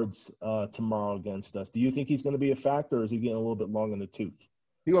yards tomorrow against us? Do you think he's going to be a factor, or is he getting a little bit long in the tooth?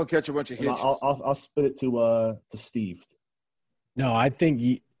 He's going to catch a bunch of hits. I'll spit it to Steve. No, I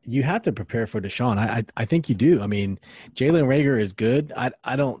think you have to prepare for DeSean. I think you do. I mean, Jalen Reagor is good.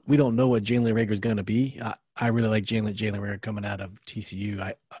 We don't know what Jalen Reagor is going to be. I really like Jalen Reagor coming out of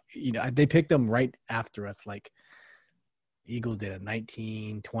TCU. They picked him right after us, like Eagles did at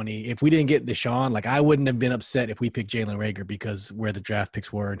 19, 20. If we didn't get DeSean, I wouldn't have been upset if we picked Jalen Reagor because where the draft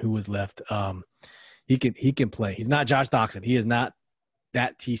picks were and who was left. He can play. He's not Josh Doctson. He is not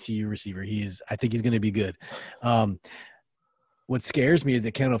that TCU receiver. I think he's going to be good. What scares me is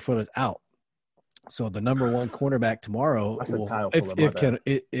that Kendall Fuller's out. So the number one cornerback tomorrow,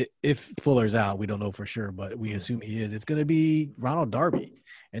 if Fuller's out, we don't know for sure, but we assume he is. It's going to be Ronald Darby,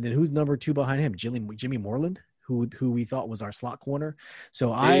 and then who's number 2 behind him? Jimmy Moreland, who we thought was our slot corner.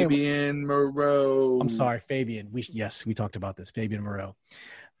 So Fabian Moreau. I'm sorry, Fabian. We talked about this, Fabian Moreau.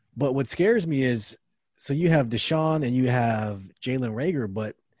 But what scares me is, so you have Deshaun and you have Jalen Reagor,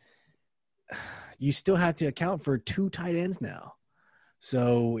 but you still have to account for 2 tight ends now.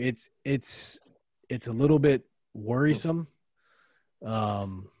 So it's a little bit worrisome.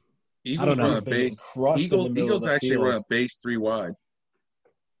 Eagles I don't know. run a base. Eagles actually run a base 3 wide.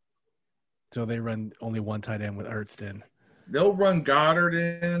 So they run only 1 tight end with Ertz then. They'll run Goddard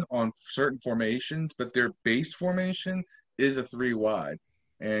in on certain formations, but their base formation is a 3 wide.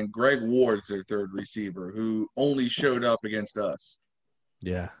 And Greg Ward's their third receiver, who only showed up against us.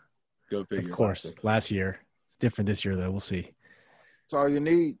 Yeah. Go figure. Of course. Last year. It's different this year, though. We'll see. That's all you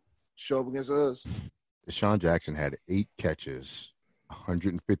need. Show up against us. Deshaun Jackson had 8 catches,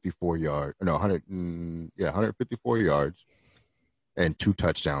 154 yards. No, 154 yards, and 2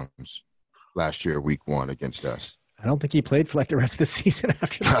 touchdowns last year, week 1 against us. I don't think he played for like the rest of the season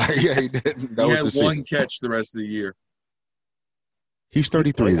after that. Yeah, he didn't. He had 1 catch the rest of the year. He's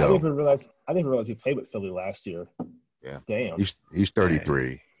 33 though. I didn't realize he played with Philly last year. Yeah. Damn. He's 33.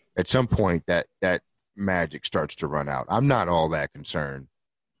 Dang. At some point that magic starts to run out. I'm not all that concerned.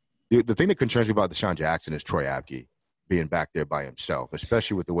 The thing that concerns me about Deshaun Jackson is Troy Apke being back there by himself,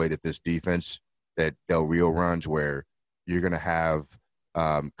 especially with the way that this defense that Del Rio runs, where you're going to have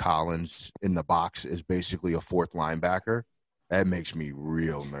Collins in the box is basically a 4th linebacker. That makes me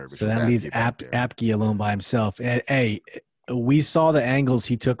real nervous. So that leaves Apke alone by himself. And, hey, we saw the angles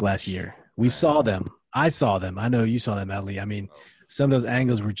he took last year. We saw them. I saw them. I know you saw them, Ellie. I mean, some of those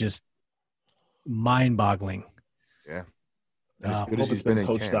angles were just mind-boggling. Yeah. As good as he's been in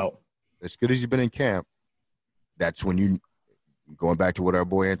camp, as good as he's been in camp, that's when you, going back to what our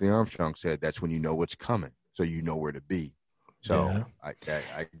boy Anthony Armstrong said, that's when you know what's coming. So you know where to be. So yeah.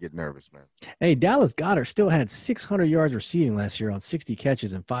 I get nervous, man. Hey, Dallas Goedert still had 600 yards receiving last year on 60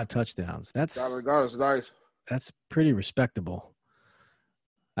 catches and 5 touchdowns. Goedert's nice. That's pretty respectable.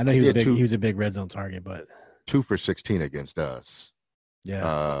 I know he was a big red zone target, but 2 for 16 against us. Yeah,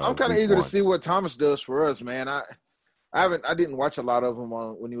 I'm kind of eager to see what Thomas does for us, man. I didn't watch a lot of him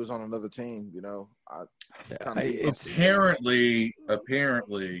when he was on another team. You know,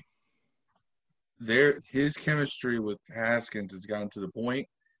 apparently his chemistry with Haskins has gotten to the point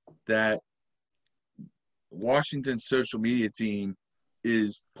that Washington's social media team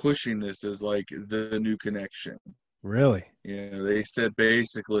is pushing this as like the new connection. Really? Yeah, they said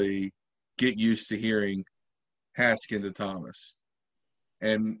basically get used to hearing Haskins to Thomas.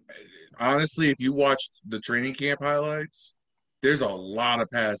 And honestly, if you watched the training camp highlights, there's a lot of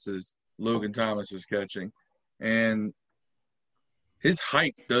passes Logan Thomas is catching. And his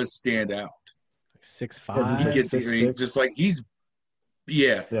height does stand out. 6'5". Just like he's a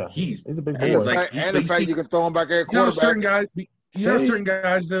big boy. And the fact you can throw him back at quarterback. Certain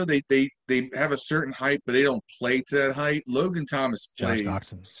guys though, they have a certain height, but they don't play to that height. Logan Thomas plays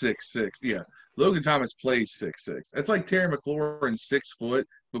 6'6". Yeah. Logan Thomas plays 6'6". It's like Terry McLaurin, 6 foot,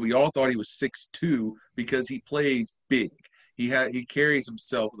 but we all thought he was 6'2" because he plays big. He carries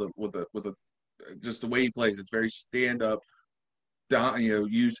himself with a just the way he plays. It's very stand up.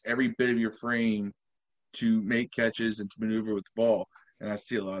 Use every bit of your frame to make catches and to maneuver with the ball. And I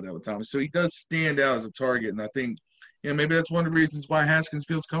see a lot of that with Thomas. So he does stand out as a target, and I think maybe that's one of the reasons why Haskins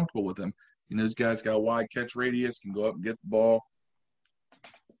feels comfortable with him. Those guys got a wide catch radius, can go up and get the ball.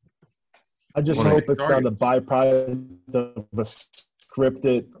 I just hope it's not a byproduct of a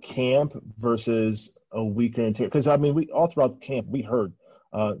scripted camp versus a weaker interior. Because, we all throughout camp, we heard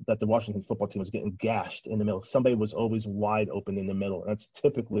that the Washington football team was getting gashed in the middle. Somebody was always wide open in the middle. That's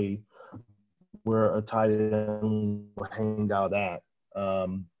typically where a tight end will hang out at.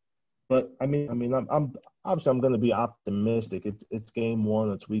 But I'm obviously going to be optimistic. It's game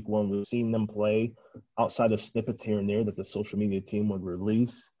 1. It's week 1. We've seen them play outside of snippets here and there that the social media team would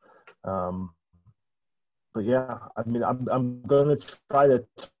release. But yeah, I'm going to try to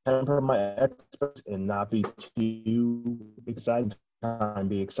temper my experts and not be too excited. And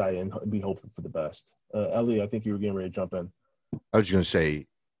be excited and be hopeful for the best. Ellie, I think you were getting ready to jump in. I was going to say,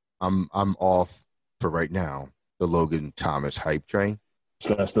 I'm off for right now the Logan Thomas hype train.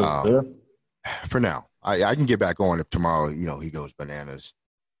 That's still there? For now, I can get back on if tomorrow, he goes bananas.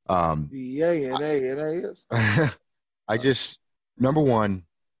 It is. I just, number one,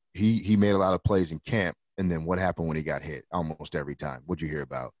 he made a lot of plays in camp, and then what happened when he got hit? Almost every time. What'd you hear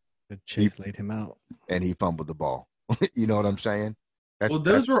about? The Chase laid him out, and he fumbled the ball. You know what I'm saying?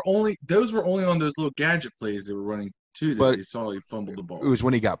 Those were only on those little gadget plays they were running too. That they saw he fumbled the ball. It was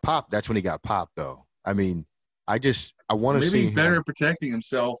when he got popped. That's when he got popped, though. I mean, I want to see. Maybe he's better at protecting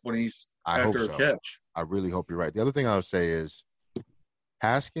himself when he's after a catch. I really hope you're right. The other thing I would say is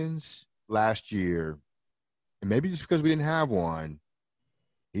Haskins last year, and maybe just because we didn't have one,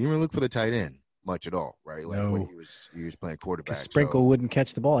 he didn't really look for the tight end much at all, right? Like when he was playing quarterback. Sprinkle wouldn't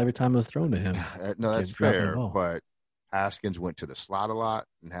catch the ball every time it was thrown to him. No, that's fair, but Haskins went to the slot a lot.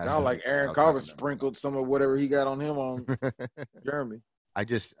 And Not like Aaron Carver sprinkled some of whatever he got on him on Jeremy. I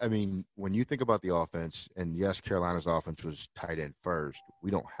mean, when you think about the offense, and yes, Carolina's offense was tight end first,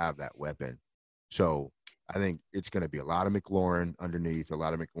 we don't have that weapon. So I think it's going to be a lot of McLaurin underneath, a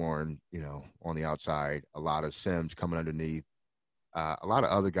lot of McLaurin, on the outside, a lot of Sims coming underneath, a lot of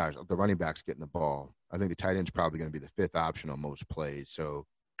other guys, the running backs getting the ball. I think the tight end's probably going to be the fifth option on most plays. So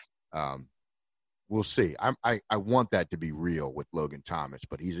we'll see. I want that to be real with Logan Thomas,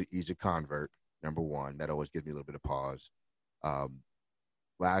 but he's a convert, number one. That always gives me a little bit of pause.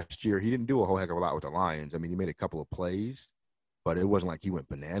 Last year, he didn't do a whole heck of a lot with the Lions. I mean, he made a couple of plays, but it wasn't like he went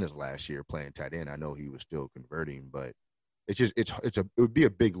bananas last year playing tight end. I know he was still converting, but it would be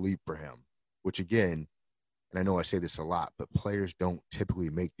a big leap for him, which again, and I know I say this a lot, but players don't typically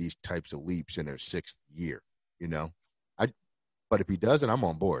make these types of leaps in their sixth year, But if he does it, I'm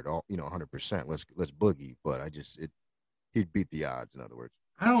on board. 100%. Let's boogie. But he'd beat the odds. In other words,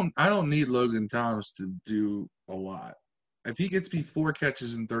 I don't need Logan Thomas to do a lot. If he gets me 4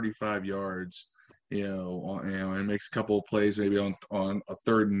 catches and 35 yards, and makes a couple of plays maybe on a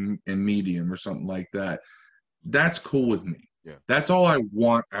third and medium or something like that, that's cool with me. Yeah. That's all I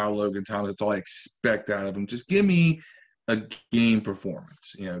want out of Logan Thomas. That's all I expect out of him. Just give me a game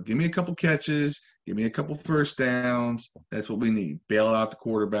performance. Give me a couple catches, give me a couple first downs. That's what we need. Bail out the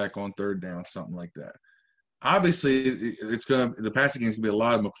quarterback on third down, something like that. Obviously, the passing game is gonna be a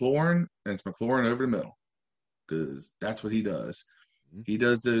lot of McLaurin, and it's McLaurin over the middle because that's what he does. Mm-hmm.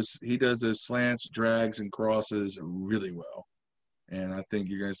 He does those slants, drags, and crosses really well, and I think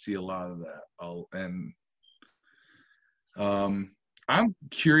you're gonna see a lot of that. I'm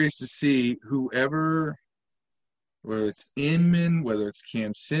curious to see whoever. Whether it's Inman, whether it's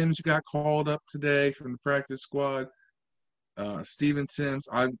Cam Sims who got called up today from the practice squad, Steven Sims,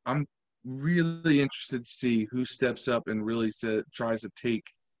 I'm really interested to see who steps up and really tries to take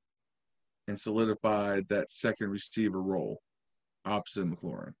and solidify that second receiver role opposite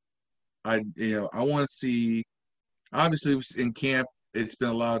McLaurin. I want to see. Obviously, in camp, it's been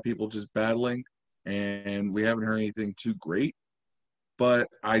a lot of people just battling, and we haven't heard anything too great. But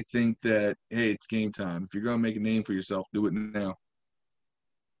I think that, hey, it's game time. If you're going to make a name for yourself, do it now.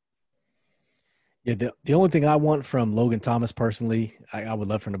 Yeah, the only thing I want from Logan Thomas personally, I would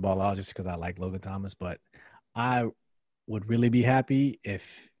love for him to ball out just because I like Logan Thomas, but I would really be happy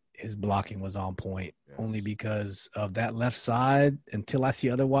if his blocking was on point, only because of that left side. Until I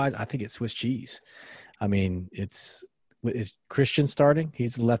see otherwise, I think it's Swiss cheese. I mean, is Christian starting?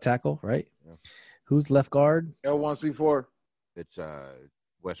 He's the left tackle, right? Yeah. Who's left guard? L1C4. It's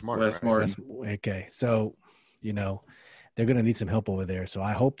Wes Martin. Wes Martin. Okay, so they're going to need some help over there. So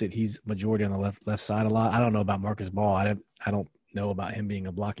I hope that he's majority on the left side a lot. I don't know about Marcus Ball. I don't know about him being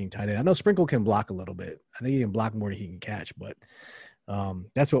a blocking tight end. I know Sprinkle can block a little bit. I think he can block more than he can catch. But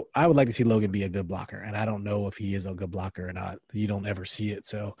that's what I would like to see Logan be, a good blocker. And I don't know if he is a good blocker or not. You don't ever see it.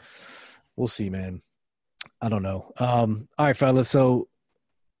 So we'll see, man. I don't know. All right, fellas. So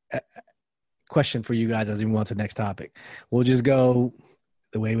question for you guys as we move on to the next topic. We'll just go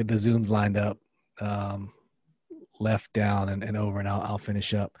the way with the Zooms lined up, left, down, and over, and I'll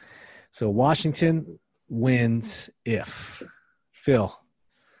finish up. So Washington wins if. Phil,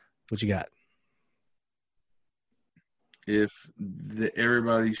 what you got? If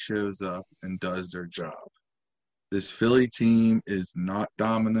everybody shows up and does their job. This Philly team is not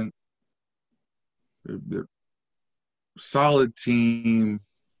dominant. They're solid team,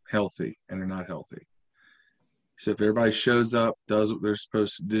 healthy, and they're not healthy. So if everybody shows up, does what they're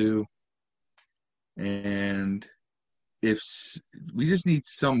supposed to do, and if we just need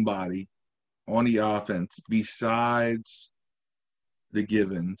somebody on the offense besides the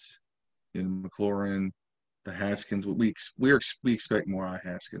Givens, McLaurin, the Haskins, we expect more out of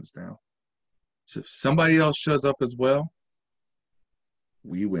Haskins now. So if somebody else shows up as well,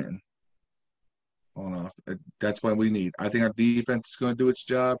 we win. On off. That's what we need. I think our defense is going to do its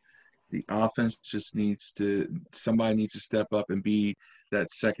job. The offense just somebody needs to step up and be that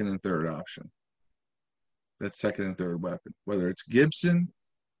second and third option. That second and third weapon. Whether it's Gibson,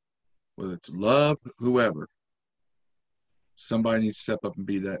 whether it's Love, whoever. Somebody needs to step up and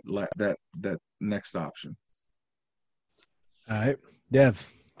be that next option. All right.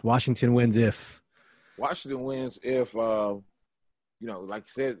 Dev, Washington wins if. Washington wins if, like you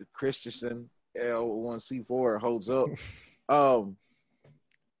said, Christensen, L1C4 holds up.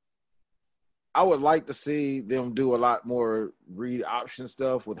 I would like to see them do a lot more read option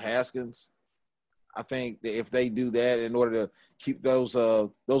stuff with Haskins. I think that if they do that in order to keep those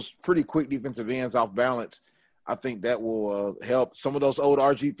pretty quick defensive ends off balance, I think that will help. Some of those old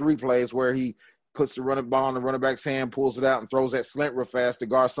RG3 plays where he puts the running ball in the running back's hand, pulls it out, and throws that slant real fast to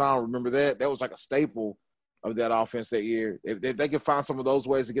Garcon. Remember that? That was like a staple of that offense that year. If they could find some of those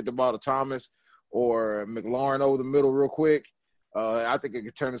ways to get the ball to Thomas or McLaurin over the middle real quick, I think it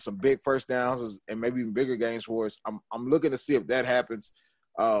could turn into some big first downs and maybe even bigger gains for us. I'm looking to see if that happens.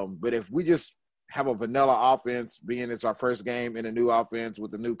 But if we just have a vanilla offense, being it's our first game in a new offense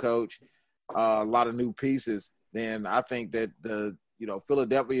with a new coach, a lot of new pieces, then I think that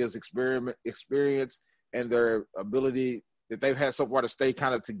Philadelphia's experience and their ability that they've had so far to stay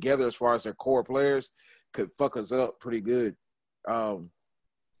kind of together as far as their core players could fuck us up pretty good.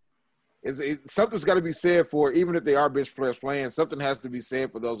 Something's got to be said for, even if they are bench players playing, something has to be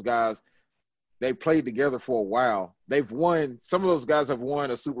said for those guys. They played together for a while. They've won. Some of those guys have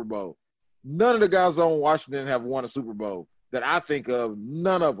won a Super Bowl. None of the guys on Washington have won a Super Bowl that I think of.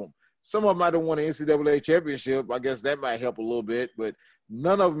 None of them. Some of them might have won an NCAA championship. I guess that might help a little bit, but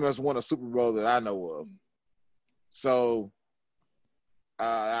none of them has won a Super Bowl that I know of. So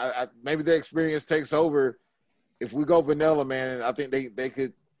maybe the experience takes over. If we go vanilla, man, I think they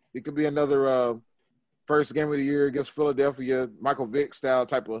could. It could be another first game of the year against Philadelphia, Michael Vick style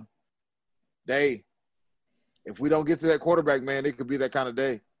type of day. If we don't get to that quarterback, man, it could be that kind of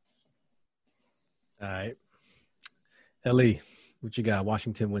day. All right. Ellie, what you got?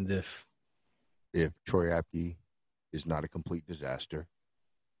 Washington wins if? If Troy Apke is not a complete disaster.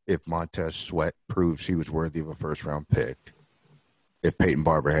 If Montez Sweat proves he was worthy of a first-round pick. If Peyton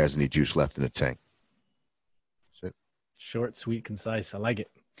Barber has any juice left in the tank. That's it. Short, sweet, concise. I like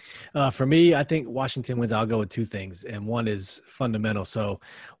it. For me, I think Washington wins. I'll go with two things, and one is fundamental. So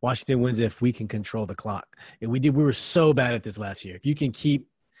Washington wins if we can control the clock. And we were so bad at this last year. If you can keep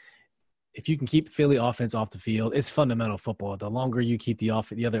Philly offense off the field, it's fundamental football. The longer you keep the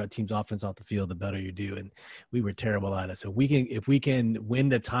other team's offense off the field, the better you do. And we were terrible at it. So if we can win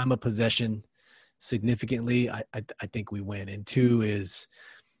the time of possession significantly, I think we win. And two is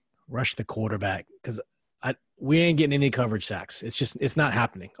rush the quarterback, because we ain't getting any coverage sacks. It's not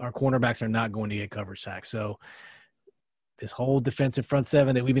happening. Our cornerbacks are not going to get coverage sacks. So this whole defensive front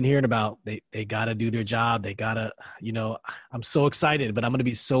seven that we've been hearing about, they got to do their job. They got to, I'm so excited, but I'm going to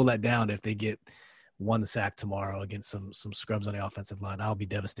be so let down if they get one sack tomorrow against some scrubs on the offensive line. I'll be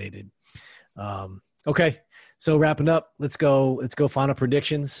devastated. Okay, so wrapping up, let's go final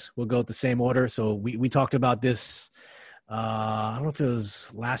predictions. We'll go with the same order. So we talked about this. I don't know if it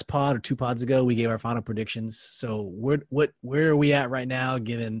was last pod or two pods ago. We gave our final predictions. So where are we at right now,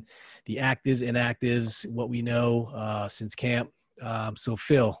 given the actives, inactives, what we know since camp? So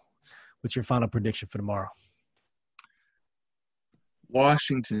Phil, what's your final prediction for tomorrow?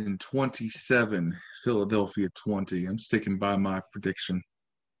 Washington 27, Philadelphia 20. I'm sticking by my prediction.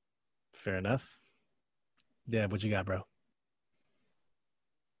 Fair enough. Dev, what you got, bro?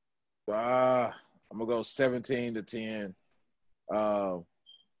 I'm gonna go 17-10. No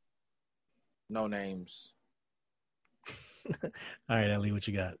names. All right, Ellie, what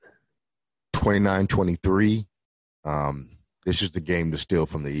you got? 29-23. This is the game to steal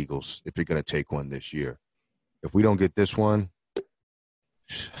from the Eagles if you're going to take one this year. If we don't get this one,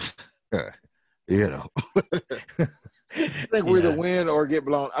 I think we either win or get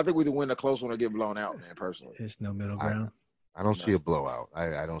blown. I think we either win a close one or get blown out, man, personally. There's no middle ground. I don't see a blowout.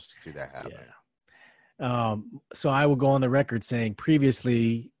 I don't see that happen. Yeah. So I will go on the record saying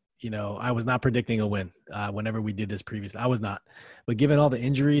previously, I was not predicting a win whenever we did this previously. I was not. But given all the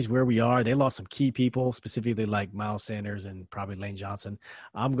injuries where we are, they lost some key people, specifically like Miles Sanders and probably Lane Johnson.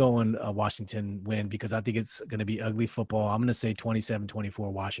 I'm going Washington win because I think it's going to be ugly football. I'm going to say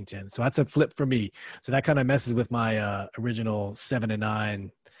 27-24 Washington. So that's a flip for me. So that kind of messes with my original 7-9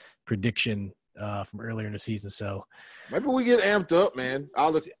 prediction from earlier in the season. So maybe we get amped up, man.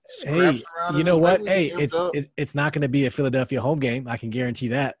 All the hey, you know what? Hey, it's not going to be a Philadelphia home game. I can guarantee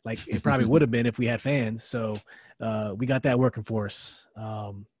that. Like it probably would have been if we had fans. So we got that working for us.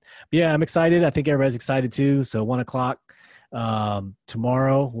 Yeah, I'm excited. I think everybody's excited too. So 1:00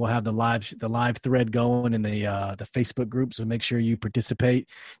 tomorrow we'll have the live thread going in the Facebook group. So make sure you participate,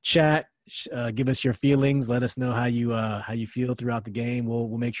 chat. Give us your feelings. Let us know how you feel throughout the game.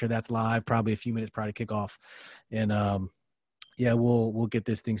 We'll make sure that's live, probably a few minutes prior to kickoff, and we'll get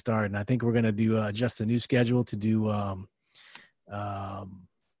this thing started. And I think we're gonna do adjust the new schedule to do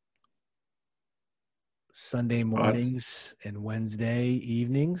Sunday mornings and Wednesday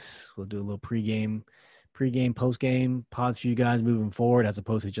evenings. We'll do a little pregame, postgame pods for you guys moving forward, as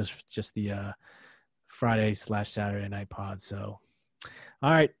opposed to just the Friday/Saturday night pod. So,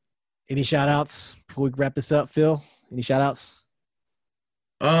 all right. Any shout outs before we wrap this up, Phil? Any shout outs?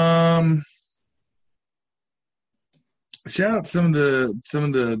 Shout out some of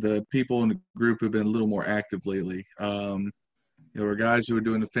the people in the group who've been a little more active lately. There were guys who were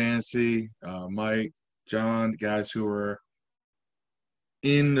doing the fantasy, Mike, John, guys who were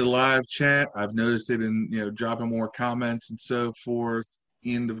in the live chat. I've noticed they've been, dropping more comments and so forth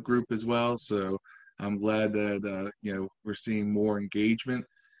in the group as well. So I'm glad that, we're seeing more engagement.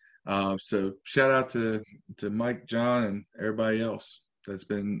 So shout out to Mike, John, and everybody else that's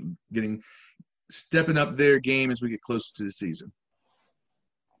been stepping up their game as we get closer to the season.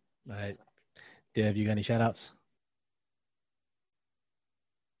 All right. Dev, you got any shout outs?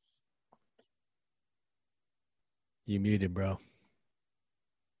 You muted, bro.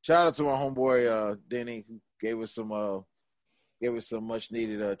 Shout out to my homeboy Denny, who gave us some much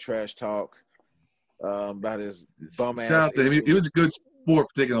needed trash talk about his bum ass. Shout out to him. He was a good sport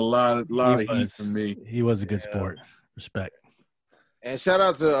for taking a lot of heat from me. He was a good sport. Respect. And shout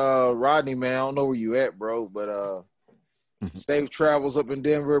out to Rodney, man. I don't know where you at, bro, but safe travels up in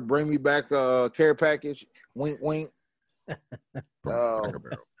Denver. Bring me back a care package. Wink, wink. Cracker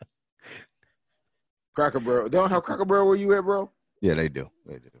Barrel. Cracker Barrel. They don't have Cracker Barrel where you at, bro? Yeah, they do.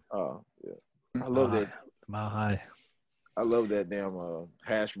 Oh, yeah. I love that. Mile High. I love that damn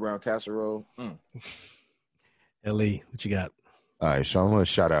hash brown casserole. Ellie, what you got? All right, so I'm going to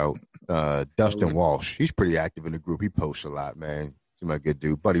shout out Dustin Walsh. He's pretty active in the group. He posts a lot, man. He's a good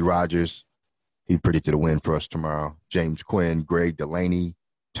dude. Buddy Rogers, he predicted a win for us tomorrow. James Quinn, Greg Delaney,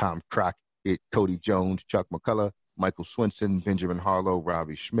 Tom Crockett, Cody Jones, Chuck McCullough, Michael Swinson, Benjamin Harlow,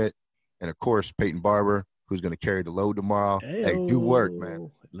 Robbie Schmidt, and, of course, Peyton Barber, who's going to carry the load tomorrow. Hey, do work,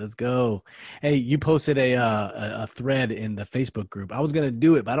 man. Let's go. Hey, you posted a thread in the Facebook group. I was going to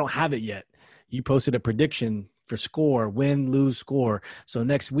do it, but I don't have it yet. You posted a prediction for score, win, lose, score. So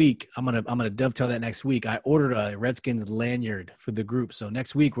next week, I'm gonna dovetail that next week. I ordered a Redskins lanyard for the group. So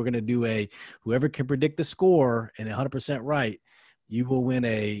next week, we're going to do whoever can predict the score and 100% right, you will win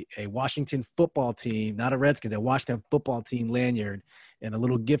a Washington football team, not a Redskins, a Washington football team lanyard and a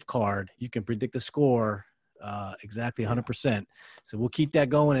little gift card. You can predict the score exactly 100%. So we'll keep that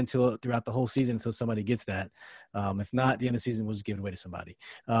going throughout the whole season until somebody gets that. If not, at the end of the season, we'll just give it away to somebody.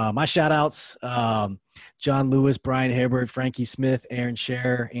 My shout outs, John Lewis, Brian Herbert, Frankie Smith, Aaron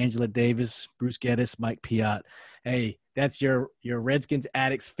Scherer, Angela Davis, Bruce Geddes, Mike Piott. Hey, that's your Redskins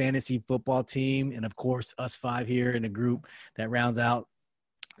Addicts fantasy football team. And of course, us five here in the group that rounds out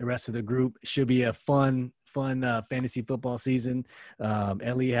the rest of the group. Should be a fun fantasy football season.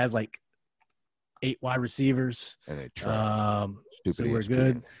 Ellie has 8 wide receivers. And they try. So we're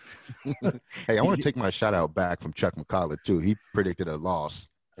good. Hey, I want to take my shout out back from Chuck McCullough too. He predicted a loss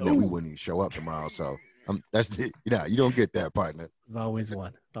and then we wouldn't even show up tomorrow. So you don't get that, partner. There's always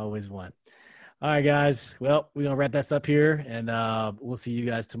one. Always one. All right, guys. Well, we're gonna wrap this up here, and we'll see you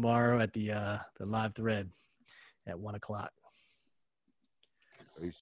guys tomorrow at the live thread at 1:00.